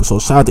 So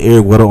shout out to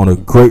Eric Weddle on a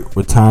great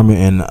retirement,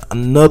 and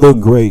another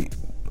great.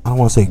 I don't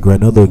want to say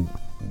great. Another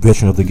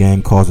veteran of the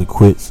game calls it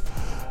quits.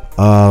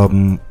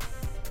 Brandon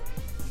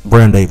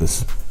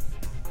Davis.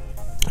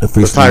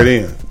 Tight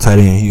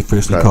end. He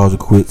officially calls it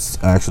quits.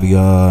 Actually,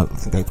 I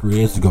think like 3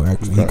 years ago.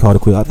 Actually, he called it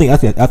quits. I think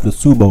after the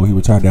Super Bowl, he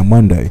retired that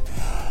Monday.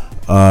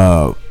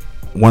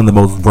 One of the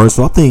most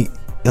versatile. I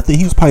think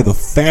he was probably the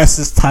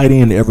fastest tight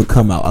end to ever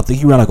come out. I think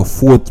he ran like a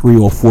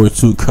 4.3 or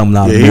 4.2 coming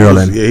out of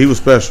Maryland. He was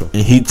special.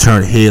 And he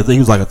turned heads. I think he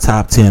was like a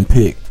top 10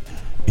 pick.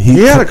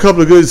 He had a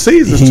couple of good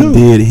seasons too. He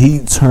did. He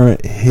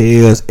turned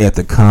heads at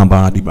the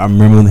combine. I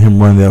remember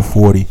him running that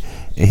 40,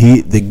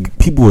 and the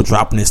people were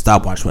dropping their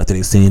stopwatch after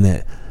they seen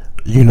that.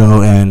 You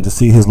know, and to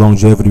see his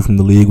longevity from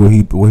the league, where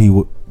he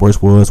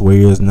first was, where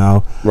he is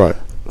now. Right.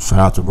 Shout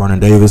out to Brandon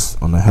Davis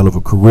on a hell of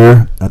a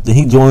career. I think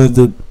he joins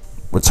the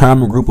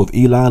retirement group of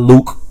Eli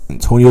Luke,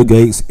 Antonio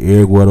Gates,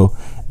 Eric Weddle,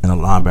 and a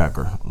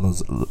linebacker,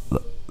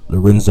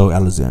 Lorenzo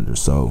Alexander.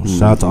 So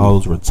shout out to all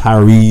those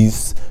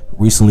retirees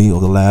recently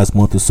over the last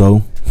month or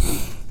so.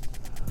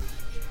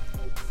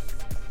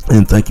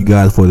 And thank you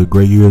guys for the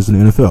great years in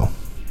the NFL.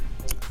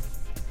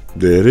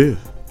 There it is.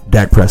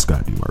 Dak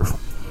Prescott, D. Murphy.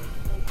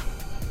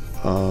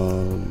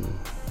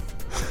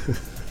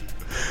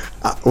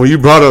 When you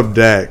brought up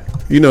Dak,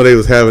 you know they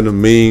was having the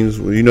memes.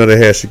 You know they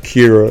had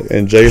Shakira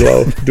and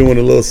J-Lo doing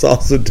a little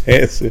salsa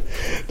dancing.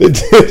 They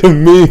did a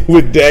meme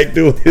with Dak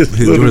doing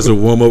his a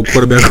warm-up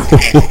quarterback.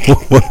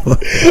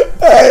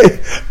 Hey,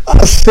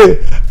 I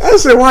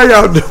said, why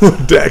y'all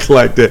doing Dak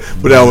like that?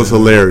 But that was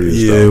hilarious.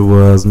 Yeah, though. it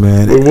was,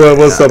 man.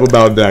 What's up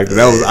about Dak?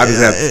 I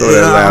just had to throw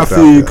that laugh I out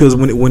feel you there. because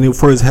when it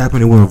first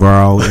happened, it went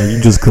viral, and you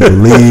just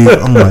couldn't believe.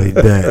 I'm like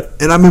that.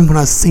 And I remember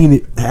when I seen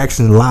it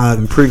action live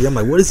in pregame, I'm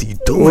like, what is he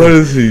doing? What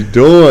is he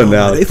doing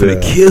out They there?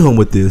 finna kill him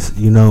with this,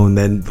 you know. And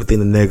then within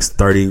the next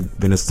 30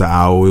 minutes to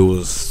hour, it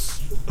was,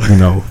 you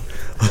know.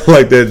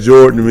 Like that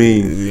Jordan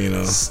meme. You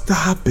know.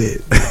 Stop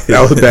it.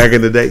 That was back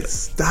in the day.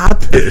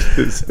 Stop it.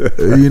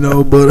 You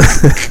know, but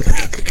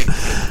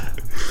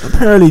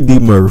apparently, D.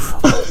 Murph,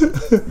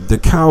 the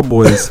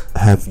Cowboys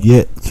have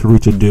yet to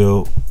reach a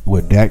deal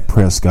with Dak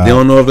Prescott. They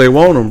don't know if they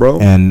want him, bro.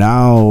 And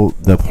now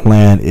the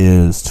plan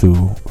is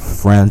to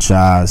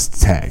franchise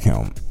tag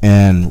him.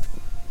 And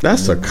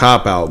That's a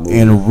cop-out move.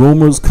 and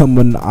rumors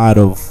coming out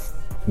of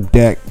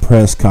Dak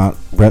Prescott's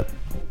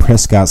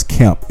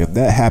camp, if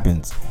that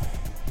happens,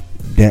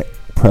 Dak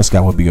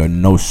Prescott would be a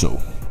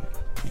no-show.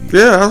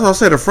 Yeah, that's what I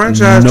said. The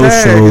franchise No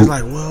tag show. is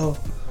like, well,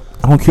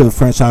 I don't care if the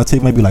franchise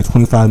tag maybe like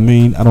 $25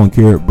 million. I don't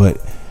care, but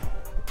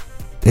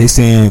they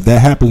saying if that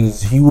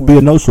happens, he will be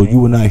a no-show. You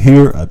will not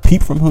hear a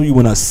peep from him. You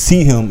will not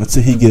see him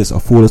until he gets a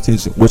full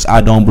extension, which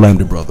I don't blame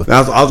the brother.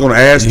 I was going to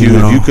ask you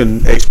know. if you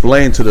can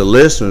explain to the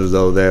listeners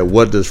though that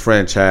what does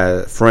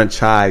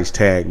franchise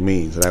tag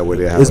mean, so that way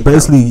they have It's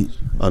basically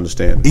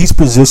understand. each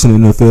position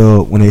in the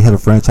NFL when they have a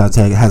franchise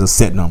tag has a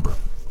set number.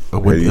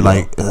 With, you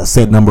like a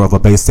set number of a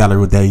base salary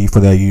with for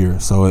that year.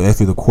 So if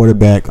you're the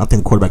quarterback, I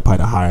think the quarterback probably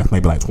the highest,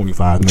 maybe like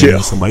 $25 million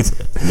or something like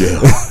that. Yeah,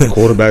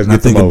 quarterbacks And I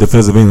get think the a most.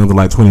 defensive end was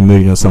like $20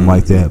 million or something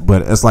like that.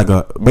 But it's like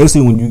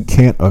basically when you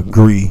can't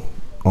agree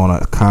on a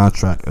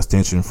contract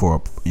extension for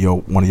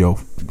one of your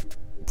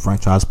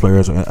franchise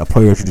players or a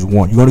player that you just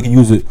want, you're gonna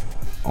use it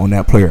on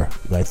that player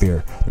right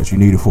there that you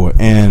need it for.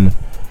 And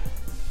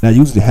that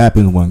usually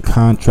happens when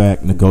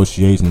contract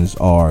negotiations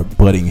are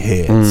butting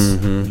heads.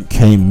 You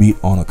can't meet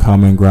on a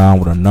common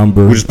ground with a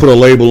number. We just put a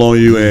label on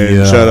you and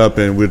Yeah. shut up,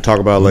 and we'll talk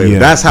about it later. Yeah,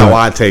 That's how but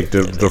I take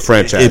the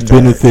franchise It tag.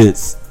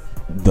 benefits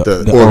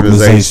the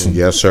organization.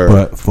 Yes, sir.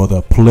 But for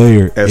the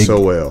player,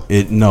 SOL.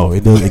 it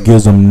does. It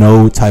gives them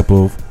no type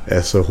of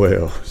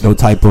SOL.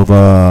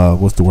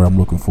 what's the word I'm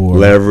looking for?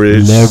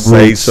 Leverage,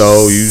 say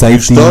so. You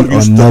safety,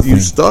 you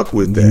stuck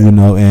with that. You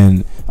know,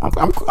 and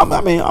I'm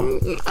not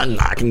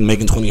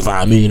making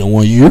 $25 million in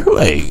 1 year.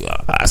 Hey,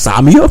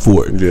 sign me up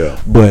for it. Yeah.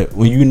 But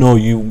when you know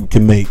you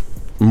can make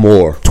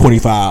More.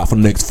 25 for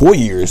the next 4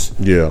 years,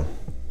 Yeah.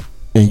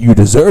 and you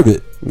deserve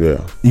it.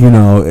 Yeah. You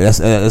know, that's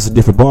a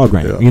different ball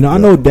game. Yeah, You know, I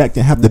know Dak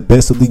can have the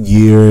best of the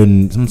year,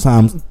 and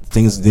sometimes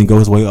things didn't go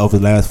his way over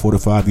the last 4 to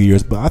 5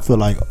 years. But I feel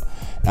like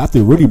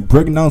after really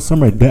breaking down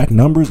some of Dak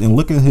numbers and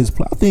looking at his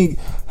play, I think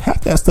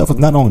half that stuff is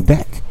not on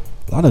Dak.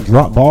 A lot of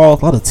drop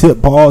balls, a lot of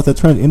tip balls that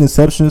turn into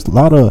interceptions, a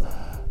lot of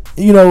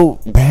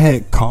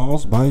bad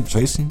calls by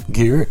Jason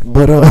Garrett.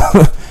 But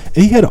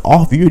he had an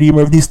off year.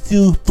 He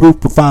still threw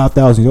for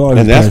 5,000 yards.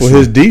 And that's what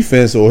his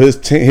defense or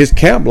his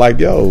camp like,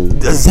 yo.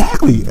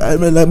 Exactly. I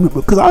mean,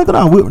 because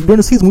during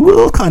the season, we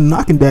were kind of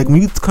knocking Dak.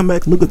 When you come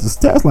back and look at the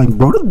stats, like,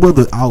 bro, this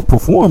brother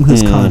outperformed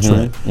his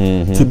contract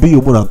to be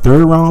a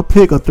third round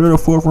pick, a third or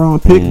fourth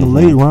round pick in the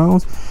late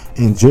rounds.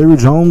 And Jerry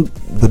Jones,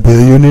 the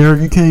billionaire,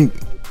 you can't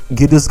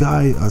get this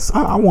guy.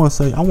 I want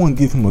to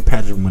give him a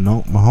Patrick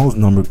Mahomes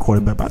number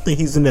quarterback, but I think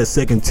he's in that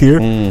second tier.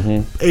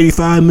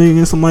 85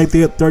 million, something like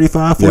that,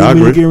 35, 40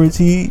 million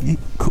guaranteed. He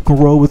can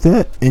roll with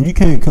that, and you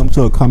can't come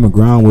to a common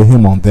ground with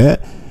him on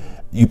that.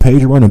 You paid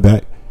your running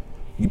back,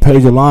 you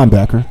paid your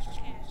linebacker,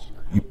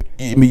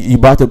 you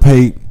about to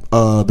pay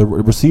the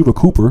receiver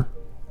Cooper,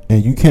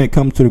 and you can't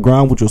come to the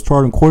ground with your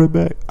starting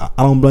quarterback. I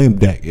don't blame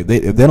Dak if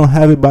they don't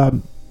have it by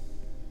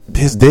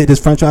his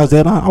franchise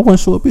deadline. I wouldn't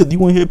show up either. You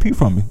want to hear P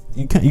from me?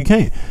 You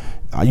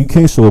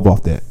can't show up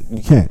off that.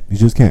 You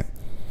just can't.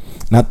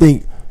 And I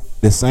think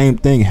the same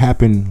thing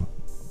happened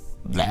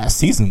last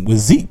season with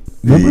Zeke.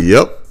 Remember?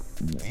 Yep.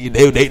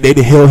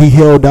 He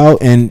held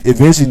out, and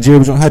eventually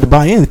Jerry Jones had to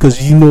buy in because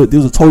there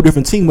was a totally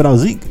different team without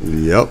Zeke.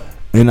 Yep.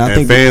 And I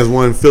think fans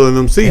weren't filling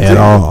them seats at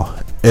all.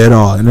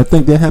 And I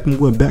think that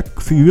happened back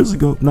a few years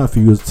ago. Not a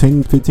few years,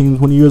 10, 15,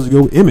 20 years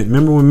ago. Emmett.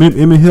 Remember when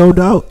Emmett held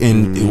out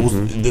and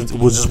it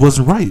just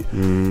wasn't right.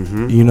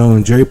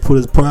 And Jerry put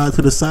his pride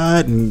to the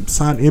side and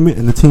signed Emmett,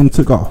 and the team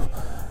took off.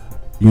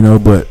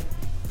 But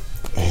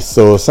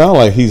so it sounds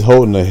like he's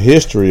holding a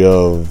history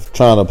of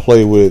trying to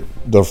play with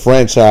the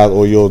franchise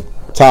or your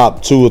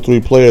top 2 or 3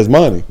 players'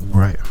 money.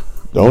 Right.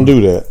 Don't do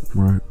that.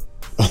 Right.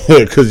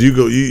 Because you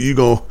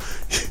gonna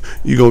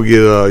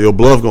get your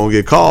bluff gonna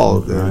get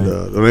called,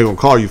 and they're gonna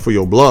call you for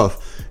your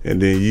bluff,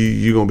 and then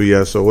you gonna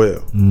be SOL. Yeah,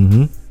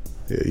 you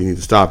need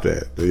to stop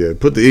that. Yeah,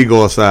 put the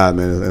ego aside,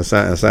 man, and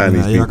sign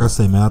these people. Like I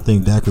say, man, I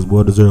think Dak is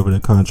well deserved of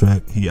that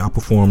contract. He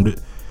outperformed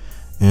it,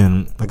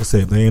 and like I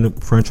said, if they end up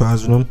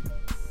franchising him,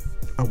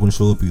 I wouldn't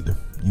show up either.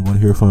 You want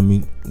to hear from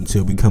me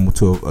until we come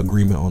to an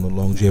agreement on the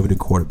longevity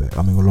quarterback.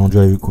 I mean, a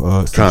longevity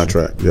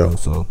contract. Yeah.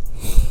 So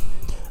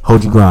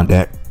hold your ground,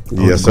 Dak.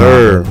 Yes,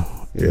 sir.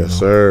 Yes,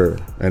 sir.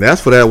 And that's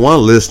for that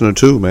one listener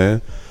too,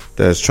 man,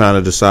 that's trying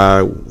to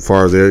decide as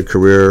far as their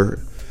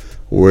career,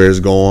 where it's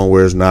going,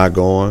 where it's not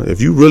going.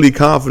 If you really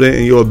confident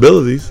in your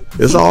abilities,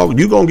 it's all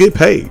you gonna get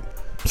paid.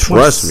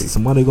 Trust me.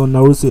 Somebody gonna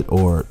notice it,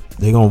 or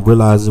they gonna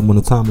realize it when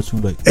the time is too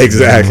late.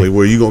 Exactly.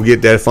 Where you gonna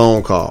get that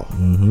phone call.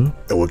 And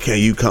well, can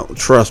you come?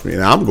 Trust me.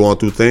 And I'm going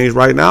through things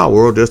right now,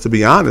 world. Just to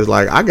be honest,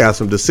 like I got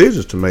some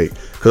decisions to make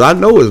because I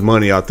know there's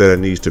money out there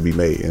that needs to be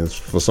made. And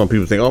for some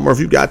people, think, oh, Murph,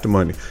 you got the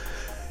money.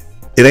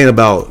 It ain't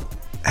about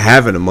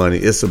having the money.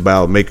 It's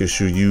about making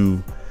sure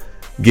you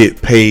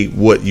get paid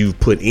what you've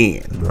put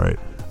in. Right.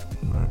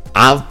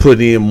 I've put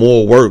in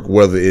more work,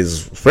 whether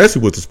it's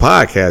especially with this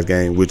podcast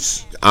game,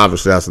 which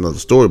obviously that's another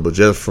story, but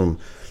just from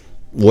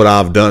what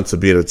I've done to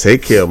be able to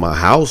take care of my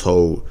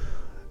household,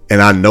 and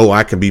I know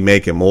I can be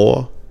making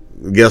more.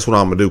 Guess what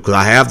I'm gonna do? Because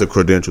I have the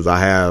credentials. I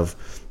have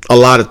a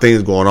lot of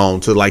things going on.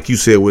 To like you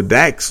said with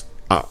Dak's,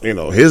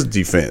 his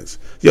defense.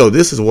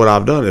 This is what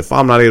I've done. If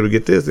I'm not able to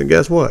get this, then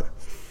guess what?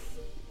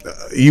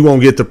 You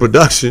won't get the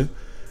production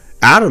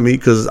out of me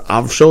because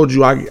I've showed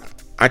you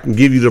I can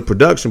give you the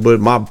production, but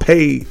my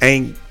pay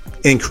ain't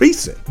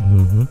increasing.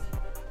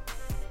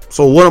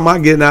 So what am I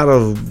getting out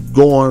of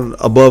going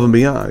above and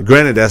beyond?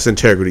 Granted, that's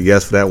integrity.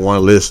 Yes, for that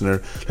one listener,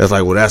 that's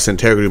like, well, that's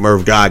integrity,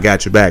 Murph. God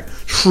got your back.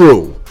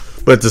 True.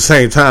 But at the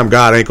same time,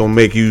 God ain't going to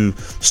make you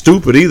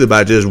stupid either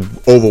by just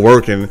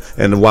overworking,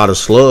 and while the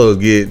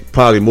slugs get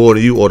probably more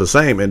than you or the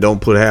same and don't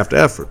put half the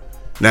effort.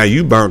 Now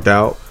you burnt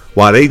out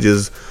while they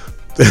just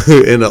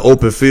in the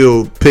open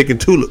field picking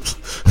tulips.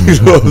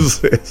 You know what I'm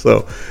saying?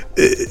 So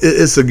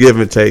it's a give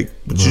and take,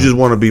 but you just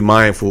want to be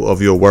mindful of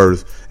your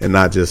worth and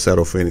not just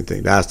settle for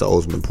anything. That's the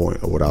ultimate point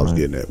of what I was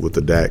getting at with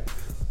the Dak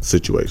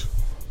situation.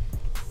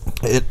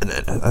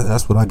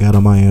 That's what I got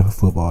on my end for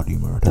football,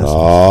 D-Mur.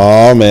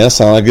 Oh man, that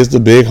sounds like it's the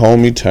big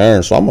homie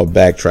turn. So I'm gonna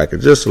backtrack it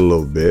just a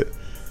little bit.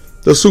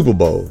 The Super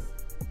Bowl,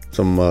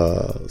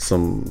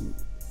 some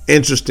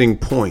interesting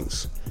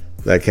points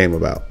that came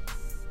about.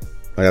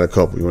 I got a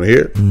couple. You want to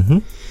hear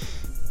it?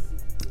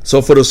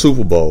 So for the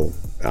Super Bowl,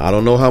 I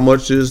don't know how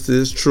much is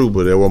this true,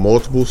 but there were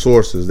multiple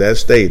sources that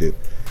stated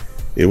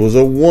it was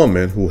a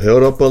woman who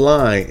held up a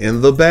line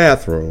in the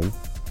bathroom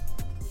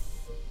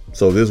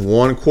so this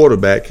one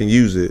quarterback can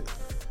use it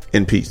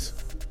in peace.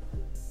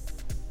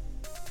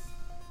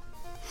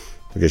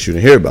 I guess you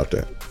didn't hear about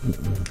that.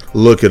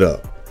 Look it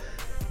up.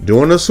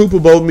 During the Super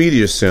Bowl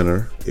Media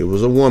Center, it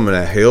was a woman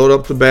that held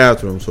up the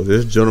bathroom so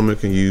this gentleman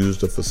can use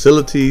the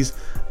facilities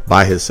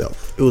by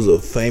himself. It was a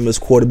famous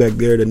quarterback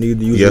there that needed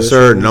to use. Yes,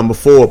 sir. Number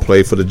 4,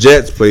 played for the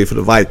Jets, played for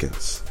the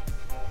Vikings,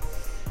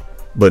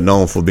 but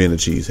known for being a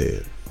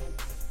cheesehead.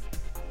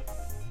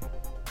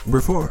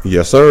 Brett Favre.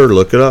 Yes, sir.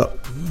 Look it up.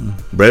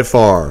 Brett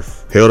Favre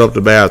held up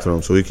the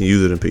bathroom so he can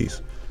use it in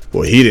peace.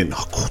 Well, he didn't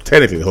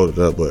technically hold it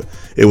up, but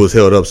it was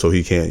held up so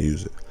he can't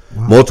use it.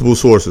 Wow. Multiple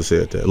sources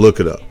said that. Look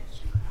it up.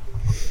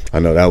 I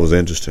know that was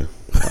interesting.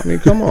 I mean,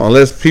 come on.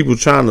 Unless people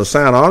trying to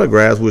sign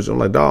autographs, which I'm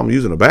like, dog, I'm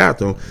using the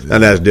bathroom,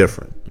 and that's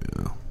different.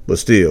 Yeah. But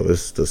still,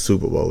 it's the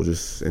Super Bowl.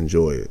 Just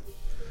enjoy it.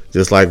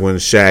 Just like when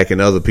Shaq and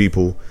other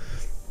people,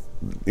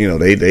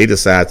 they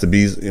decide to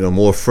be,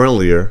 more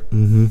friendlier.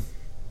 Mm-hmm.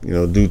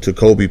 Due to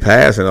Kobe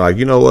passing, like,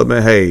 you know what,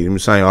 man, hey, let me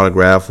sign your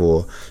autograph,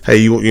 or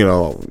hey,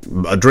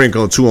 a drink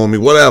or two on me,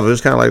 whatever.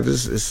 It's kind of like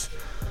this. It's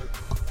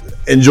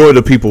enjoy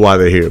the people while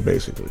they're here,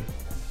 basically.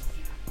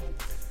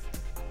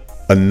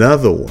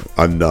 Another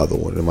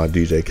one in my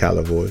DJ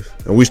Khaled voice,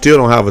 and we still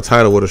don't have a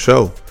title with a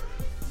show,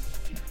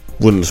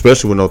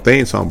 especially with no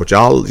theme song. But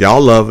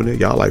y'all loving it.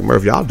 Y'all like,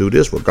 Murph, y'all do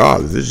this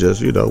regardless. It's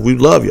just, we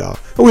love y'all,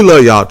 and we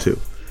love y'all too.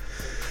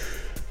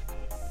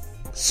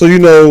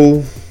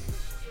 So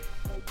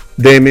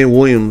Damian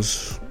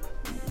Williams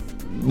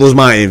was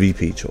my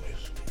MVP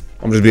choice.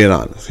 I'm just being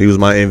honest. He was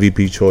my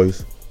MVP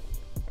choice.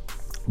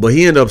 But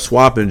he ended up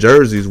swapping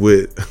jerseys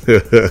with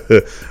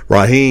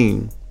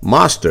Raheem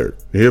Mostert.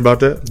 You hear about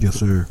that? Yes,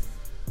 sir.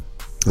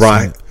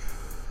 Right.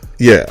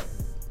 Yeah.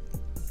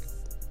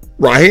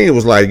 Raheem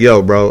was like,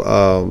 yo,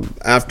 bro,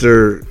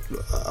 after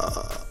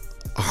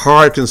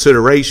hard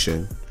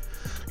consideration,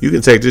 you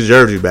can take this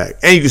jersey back.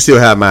 And you can still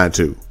have mine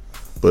too.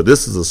 But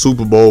this is a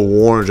Super Bowl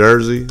worn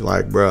jersey,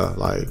 like, bro,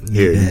 like,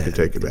 here, you can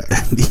take it back.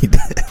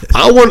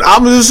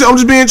 I'm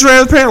just being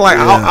transparent. Like,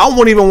 I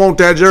won't even want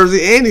that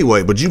jersey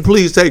anyway. But you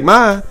please take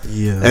mine,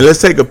 and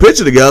let's take a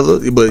picture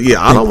together. But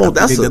I don't want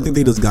that. I think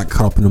they just got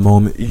caught up in the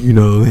moment, And,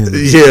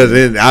 yeah.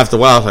 Then after a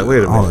while, I was like,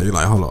 wait a minute. You're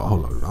like, hold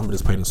on. I'm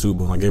just playing the Super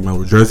Bowl. I gave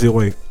my jersey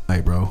away.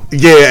 Hey, bro.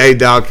 Yeah, hey,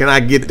 dog. Can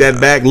I get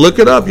that back? Look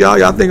it up, y'all.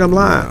 Y'all think I'm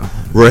lying?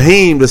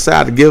 Raheem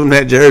decided to give him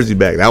that jersey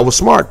back. That was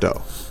smart,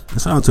 though.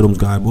 Shout out to them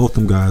guys. Both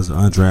them guys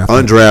are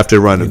undrafted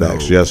running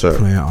backs. Yes, sir.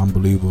 Playing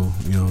unbelievable,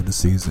 this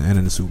season and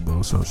in the Super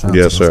Bowl. So shout out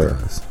to those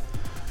guys.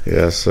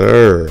 Yes,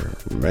 sir.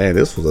 Man,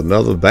 this was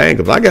another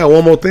banger. I got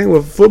one more thing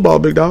with football,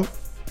 big dog.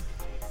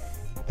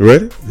 You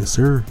ready? Yes,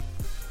 sir.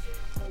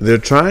 They're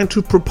trying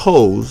to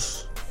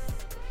propose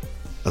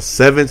a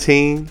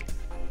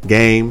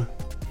 17-game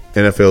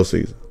NFL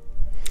season.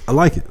 I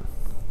like it.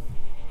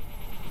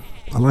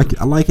 I like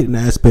it in the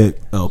aspect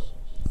of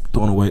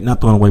not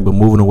throwing away, but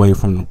moving away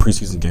from the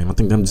preseason game. I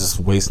think them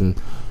just wasting.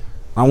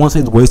 I want to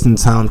say it's wasting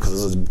time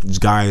because it's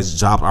guys'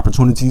 job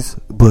opportunities,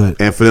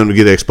 and for them to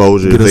get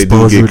exposure if they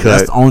do get cut.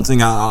 That's the only thing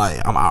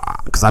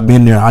because I've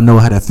been there. I know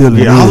how that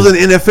feeling. Yeah, I was in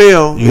the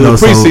NFL in the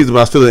preseason, but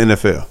I was still in the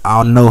NFL.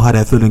 I know how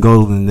that feeling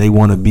goes when they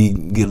want to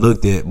get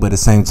looked at, but at the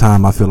same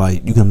time, I feel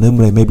like you can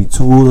eliminate maybe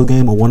two of those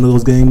games or one of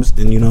those games,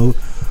 and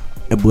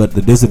but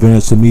the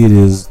disadvantage to me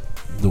is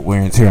the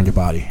wear and tear on your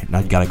body. Now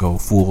you got to go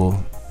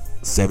full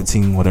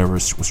 17 whatever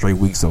straight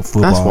weeks of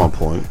football. That's one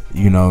point.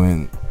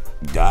 And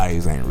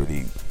guys ain't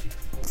really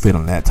fit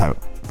on that part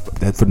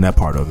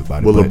of it.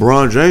 Well,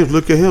 LeBron James,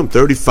 look at him,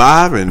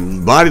 35,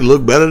 and body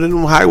look better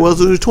than how he was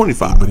when he was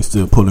 25. But he's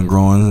still pulling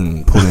groins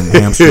and pulling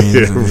hamstrings.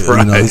 And,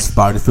 right. His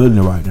body feeling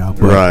it right now.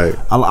 But right.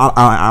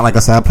 I like I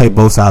said, I play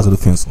both sides of the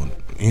fence on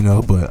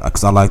it. But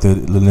because I like to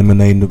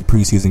eliminate the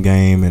preseason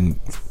game, and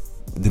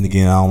then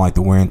again, I don't like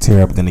the wear and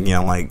tear. But then again, I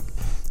don't like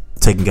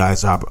taking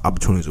guys'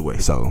 opportunities away.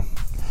 So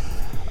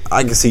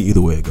I can see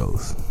either way it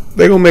goes.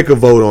 They're going to make a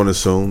vote on it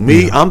soon.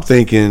 I'm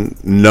thinking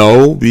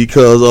no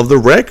because of the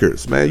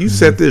records. Man, you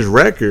set this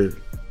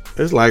record.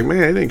 It's like,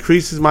 man, it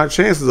increases my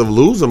chances of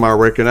losing my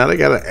record. Now they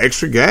got an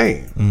extra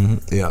game.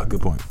 Mm-hmm. Yeah,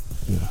 good point.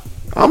 Yeah.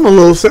 I'm a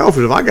little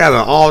selfish. If I got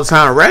an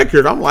all-time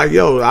record, I'm like,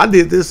 yo, I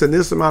did this in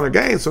this amount of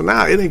games. So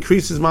now it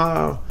increases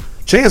my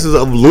chances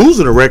of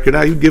losing a record.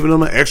 Now you're giving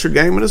them an extra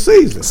game in the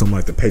season. Something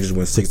like the Patriots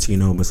went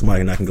 16-0, but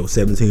somebody not can go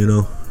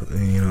 17-0.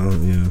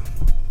 Yeah.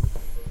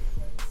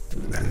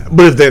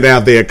 But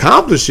if they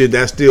accomplish it,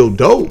 that's still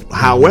dope. Mm-hmm.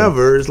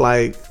 However, it's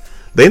like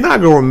they're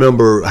not gonna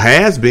remember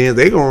has-beens.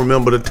 They're gonna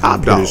remember the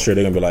top dog. Sure,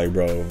 they're gonna be like,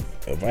 bro,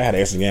 if I had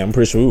an extra game, I'm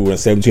pretty sure we went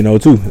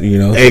 17-0 too.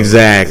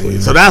 Exactly.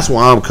 So that's where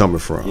I'm coming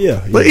from.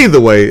 Yeah. But either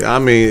way, I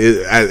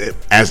mean,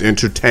 as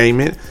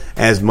entertainment,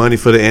 as money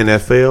for the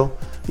NFL,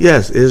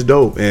 yes, it's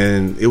dope.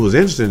 And it was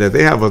interesting that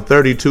they have a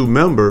 32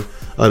 member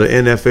of the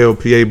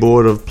NFLPA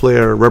Board of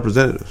Player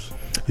Representatives.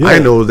 Yeah. I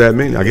didn't know it was that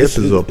many. I guess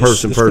it's a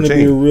person per team. It's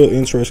going to be a real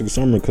interesting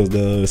summer because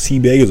the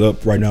CBA is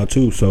up right now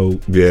too. So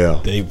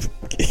yeah,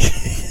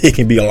 it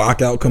can be a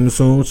lockout coming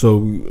soon. So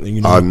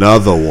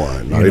another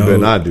one. They better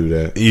not do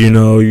that. You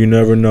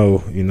never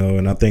know.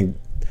 And I think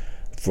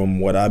from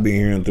what I've been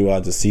hearing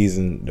throughout the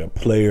season, the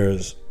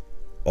players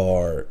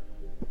are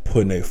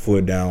putting their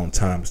foot down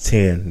times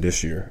 10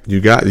 this year.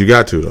 You got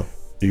to though.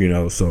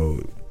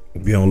 So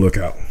be on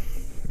lookout.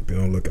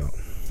 There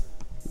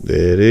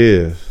it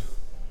is.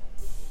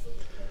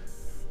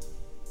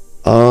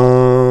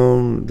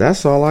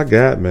 That's all I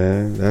got,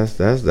 man. This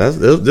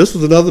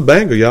was another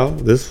banger, y'all.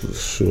 This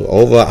was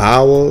over an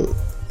hour.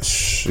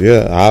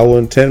 Hour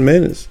and 10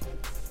 minutes.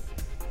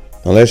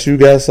 Unless you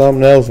got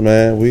something else,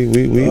 man. We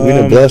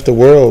done blessed the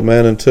world,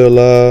 man,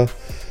 until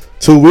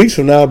 2 weeks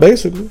from now,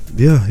 basically.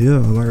 Yeah.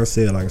 Like I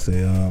said,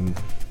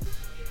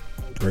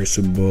 great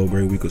Super Bowl,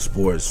 great week of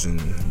sports,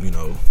 and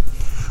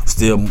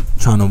still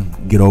trying to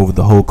get over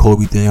the whole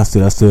Kobe thing.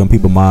 That's still in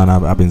people's mind.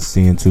 I've been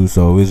seeing too.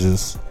 So it's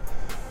just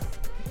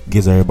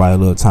gives everybody a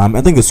little time.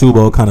 I think the Super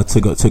Bowl kind of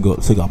took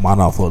our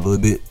mind off for a little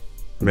bit.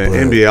 Man,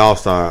 NBA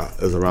All-Star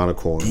is around the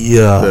corner.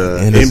 Yeah,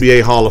 the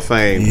NBA Hall of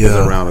Fame is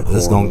around the corner.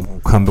 It's gonna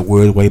come the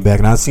word way back,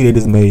 and I see they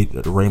just made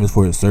arrangements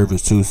for his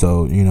service too.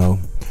 So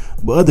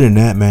but other than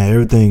that, man,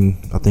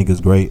 everything I think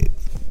is great.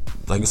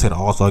 Like I said, the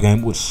All-Star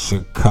game with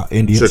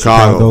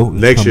Chicago.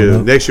 Next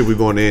year we're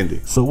going to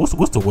Indy. So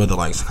what's the weather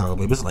like in Chicago?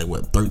 Maybe it's like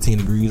 13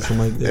 degrees or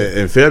something like that.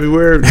 In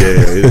February,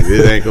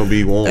 it ain't gonna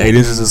be warm. Hey,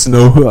 this is a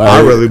snow.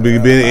 I'd rather be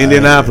in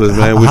Indianapolis,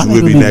 man, which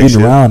would be next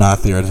year. Around out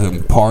there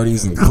to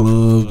parties and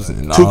clubs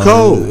and too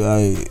cold.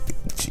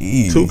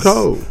 Jeez. Too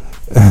cold.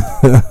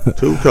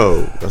 Too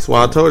cold. That's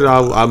why I told you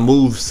I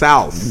moved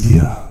south.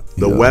 Yeah.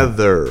 The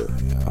weather.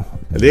 Yeah.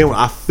 And then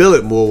I feel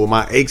it more with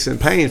my aches and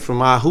pains from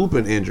my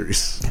hooping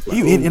injuries.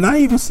 And I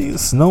even see it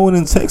snowing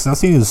in Texas. I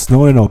seen it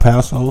snowing in El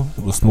Paso.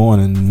 It was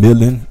snowing in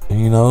Midland,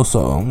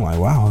 So I'm like,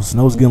 wow,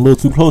 snow's getting a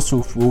little too close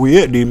to where we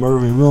at, D.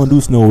 Murray. We don't do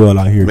snow well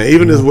out here. Man,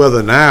 even this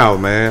weather now,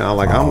 man,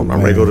 I'm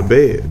ready to go to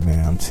bed.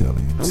 Man, I'm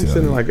telling you. I'm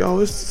sitting like,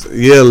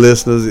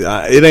 listeners,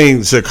 it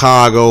ain't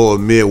Chicago or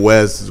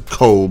Midwest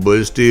cold, but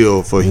it's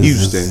still for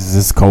Houston.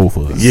 It's cold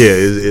for us. Yeah,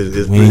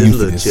 it's a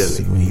little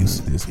chilly. We ain't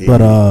used to this.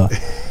 But,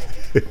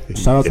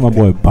 shout out to my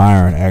boy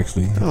Byron.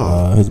 Actually,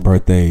 his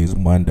birthday is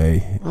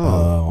Monday.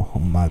 One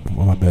of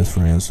my best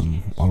friends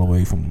all the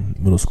way from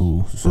middle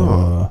school.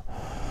 So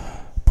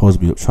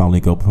supposed to be trying to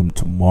link up with him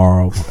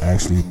tomorrow.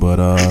 Actually, but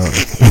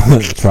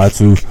try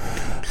to.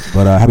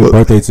 But happy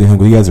birthday to him.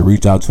 He hasn't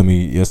reached out to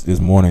me this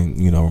morning.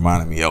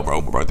 Reminding me, yo, bro,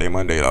 my birthday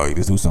Monday. You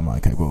just do something.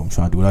 Okay, bro, I'm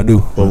trying to do what I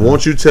do. But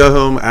won't you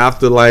tell him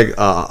after like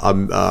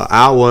an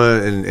hour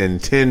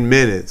and 10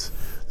 minutes?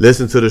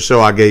 Listen to the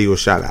show. I gave you a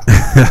shout out.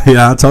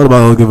 Yeah, I told him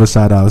I was give a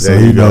shout out. So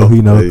he know.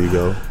 There you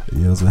go.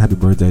 Yeah, so happy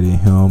birthday to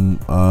him.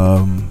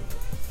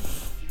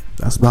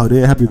 That's about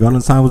it. Happy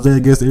Valentine's Day. I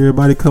guess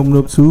everybody coming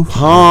up too.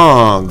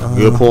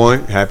 Good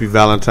point. Happy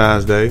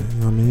Valentine's Day. You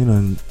know what I mean?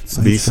 And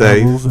be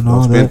safe.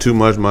 Don't spend too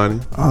much money.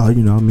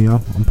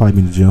 I'm probably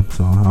in the gym,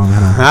 so I don't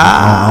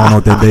know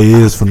what that day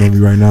is for me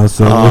right now.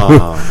 So.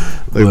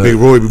 Big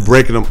Roy be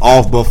breaking them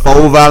off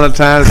before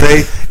Valentine's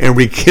Day and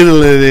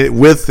rekindling it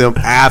with them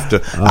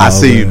after. I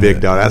see you,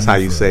 big dog. That's how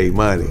you save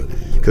money.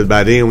 Because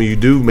by then, when you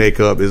do make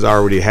up, it's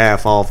already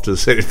half off to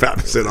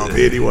 75% off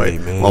anyway.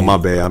 Hey, oh, my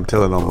bad. I'm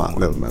telling on my.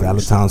 Never mind.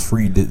 Valentine's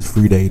free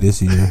day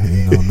this year.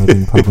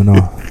 Nothing popping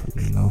off.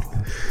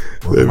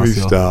 Let me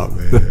stop,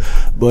 man.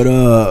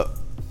 But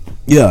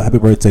yeah, happy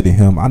birthday to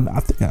him. I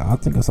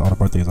think that's all the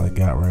birthdays I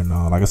got right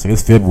now. Like I said,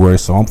 it's February,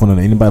 so I'm putting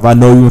anybody. If I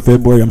know you in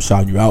February, I'm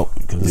shouting you out.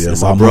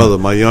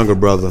 My younger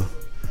brother,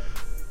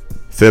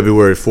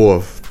 February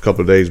 4th, a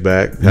couple of days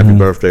back. Happy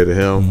birthday to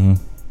him. Mm-hmm.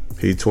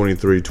 He's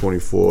 23,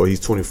 24. He's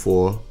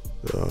 24.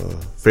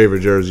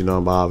 Favorite jersey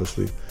number,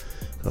 obviously.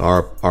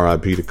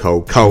 R.I.P. to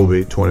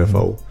Kobe,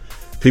 24.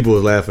 Mm-hmm. People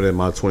was laughing at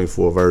my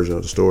 24 version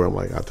of the story. I'm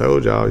like, I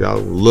told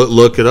y'all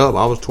look it up.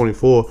 I was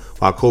 24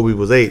 while Kobe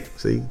was 8.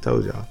 See,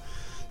 told y'all.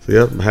 So,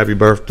 yep, happy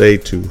birthday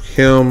to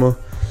him.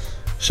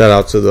 Shout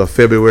out to the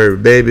February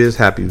babies.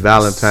 Happy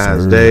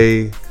Valentine's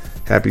Day.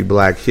 Happy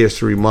Black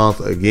History Month.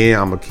 Again,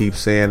 I'm going to keep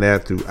saying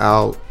that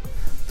throughout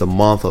the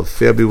month of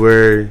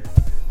February.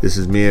 This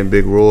is me and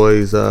Big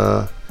Roy's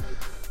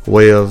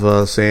way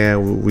of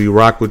saying we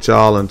rock with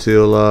y'all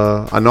until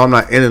I know I'm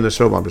not ending the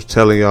show, but I'm just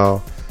telling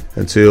y'all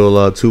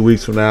until 2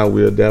 weeks from now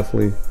we'll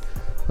definitely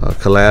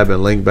collab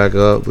and link back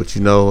up. But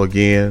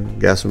again,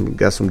 got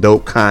some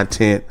dope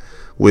content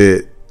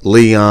with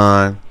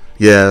Leon.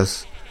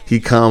 Yes, he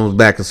comes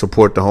back and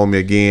support the homie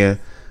again.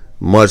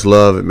 Much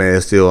love, man.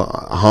 It's still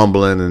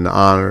humbling and an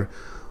honor.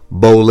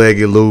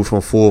 Bow-legged Lou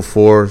from Full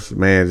Force,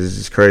 man, it's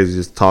just crazy.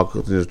 Just chop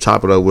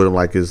it up with him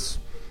like it's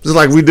just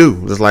like we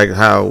do. Just like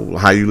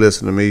how you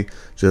listen to me.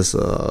 Just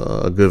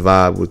a good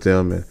vibe with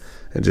them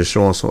and just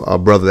showing a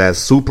brother that's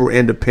super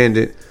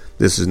independent.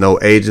 This is no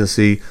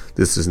agency.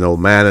 This is no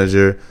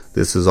manager.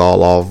 This is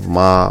all off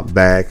my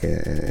back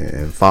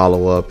and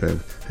follow up and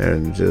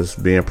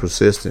just being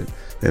persistent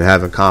and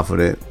having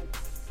confidence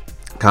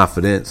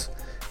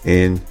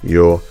in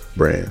your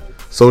brand.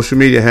 Social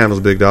media handles,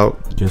 big dog.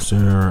 Yes,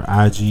 sir.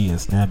 IG and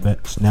Snapchat.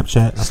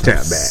 Snapback.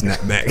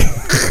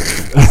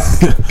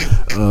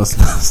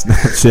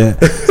 Snapchat.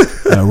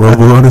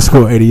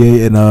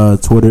 Robo_88 and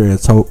Twitter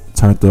at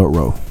Turned Up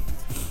Row.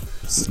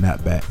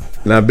 Snapback.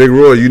 Now, Big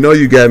Roy,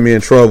 you got me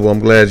in trouble. I'm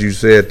glad you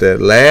said that.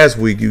 Last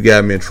week you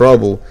got me in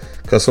trouble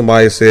because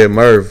somebody said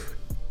Merv,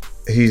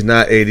 he's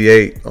not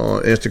 88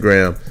 on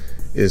Instagram.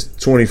 It's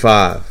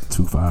 25.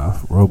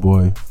 25.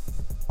 Roboy.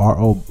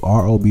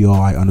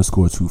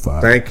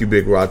 ROBOI_25. Thank you,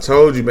 Big Roy. I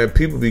told you, man,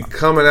 people be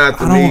coming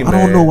after me, man.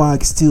 I don't know why I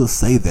can still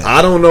say that.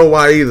 I don't know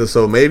why either,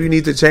 so maybe you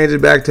need to change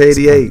it back to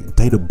 88.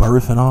 Date of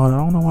birth and all that. I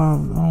don't know why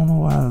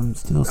I'm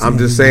still saying I'm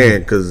just saying,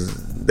 because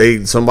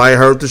somebody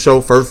heard the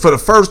show first. For the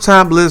first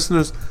time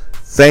listeners,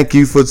 Thank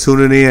you for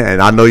tuning in.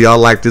 And I know y'all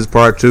like this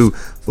part too.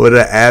 For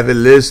the avid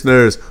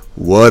listeners,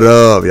 what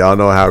up? Y'all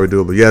know how we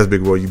do it. But yes,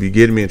 Big Boy, you be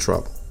getting me in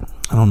trouble.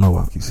 I don't know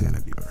why I keep saying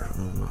that.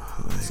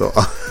 So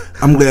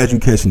I'm glad you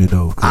catching it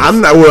though.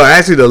 I'm not. Well,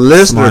 actually, the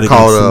listener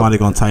called up. Somebody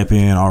gonna type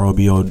in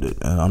ROBO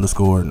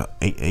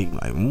 _88.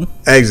 Like,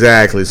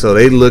 Exactly. So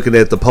they looking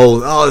at the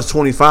post. Oh, it's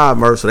 25,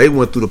 Murph. So they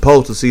went through the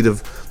post to see the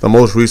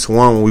most recent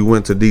one when we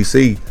went to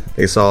DC.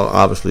 They saw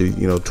obviously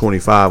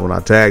 25 when I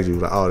tagged you.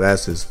 Like, oh,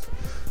 that's his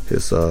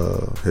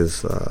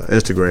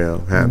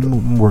Instagram handle.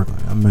 I'm working.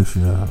 I'll make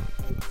sure.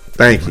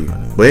 Thank you.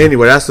 But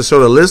anyway, that's the show.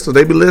 The listeners,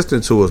 they be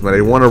listening to us, man.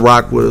 They want to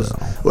rock with us,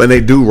 and they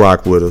do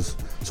rock with us.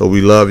 So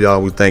we love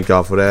y'all. We thank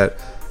y'all for that.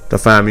 To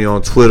find me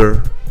on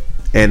Twitter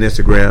and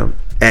Instagram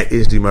at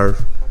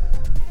IsDMurph.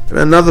 And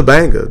another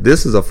banger.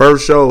 This is the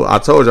first show. I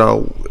told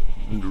y'all,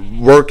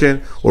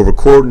 working or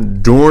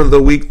recording during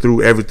the week,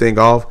 threw everything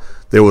off.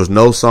 There was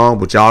no song,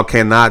 but y'all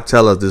cannot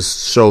tell us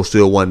this show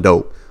still wasn't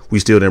dope. We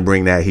still didn't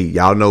bring that heat.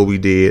 Y'all know we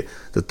did.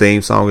 The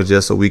theme song is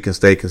just so we can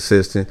stay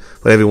consistent.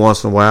 But every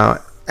once in a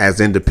while, as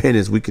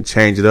independents, we can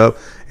change it up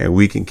and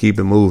we can keep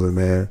it moving,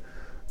 man.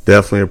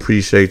 Definitely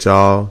appreciate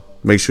y'all.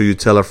 Make sure you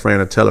tell a friend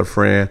or tell a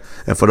friend.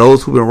 And for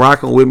those who've been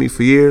rocking with me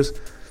for years,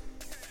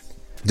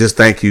 just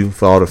thank you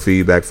for all the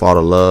feedback, for all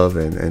the love,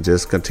 and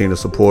just continue to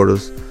support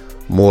us.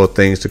 More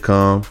things to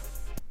come.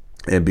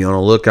 And be on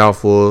the lookout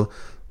for,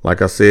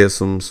 like I said,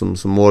 some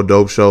more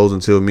dope shows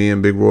until me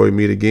and Big Roy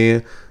meet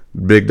again.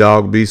 Big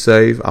Dog, be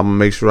safe. I'm going to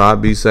make sure I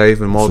be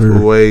safe in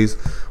multiple ways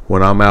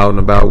when I'm out and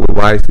about with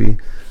wifey.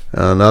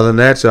 And other than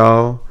that,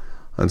 y'all,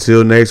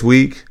 until next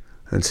week,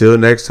 until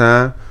next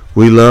time,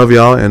 we love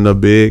y'all and the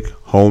big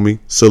homie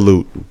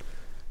saluting.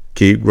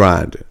 Keep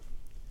grinding.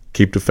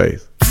 Keep the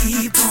faith.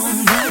 Keep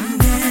on running,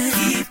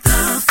 keep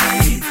the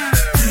faith.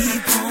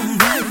 Keep on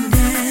running,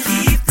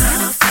 keep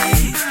the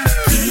faith.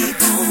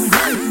 Keep on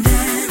running,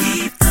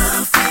 keep the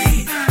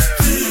faith.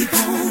 Keep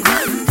on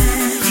running,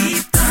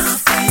 keep the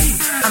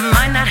faith. I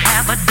might not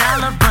have $1,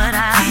 but I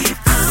keep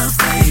the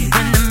faith.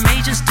 When the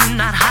majors do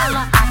not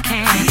holler, I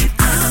can't keep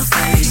the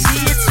faith.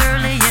 See, it's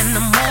early in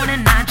the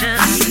morning, I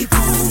just keep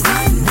on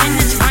running. When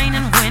it's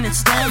raining, when it's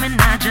storming,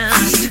 I just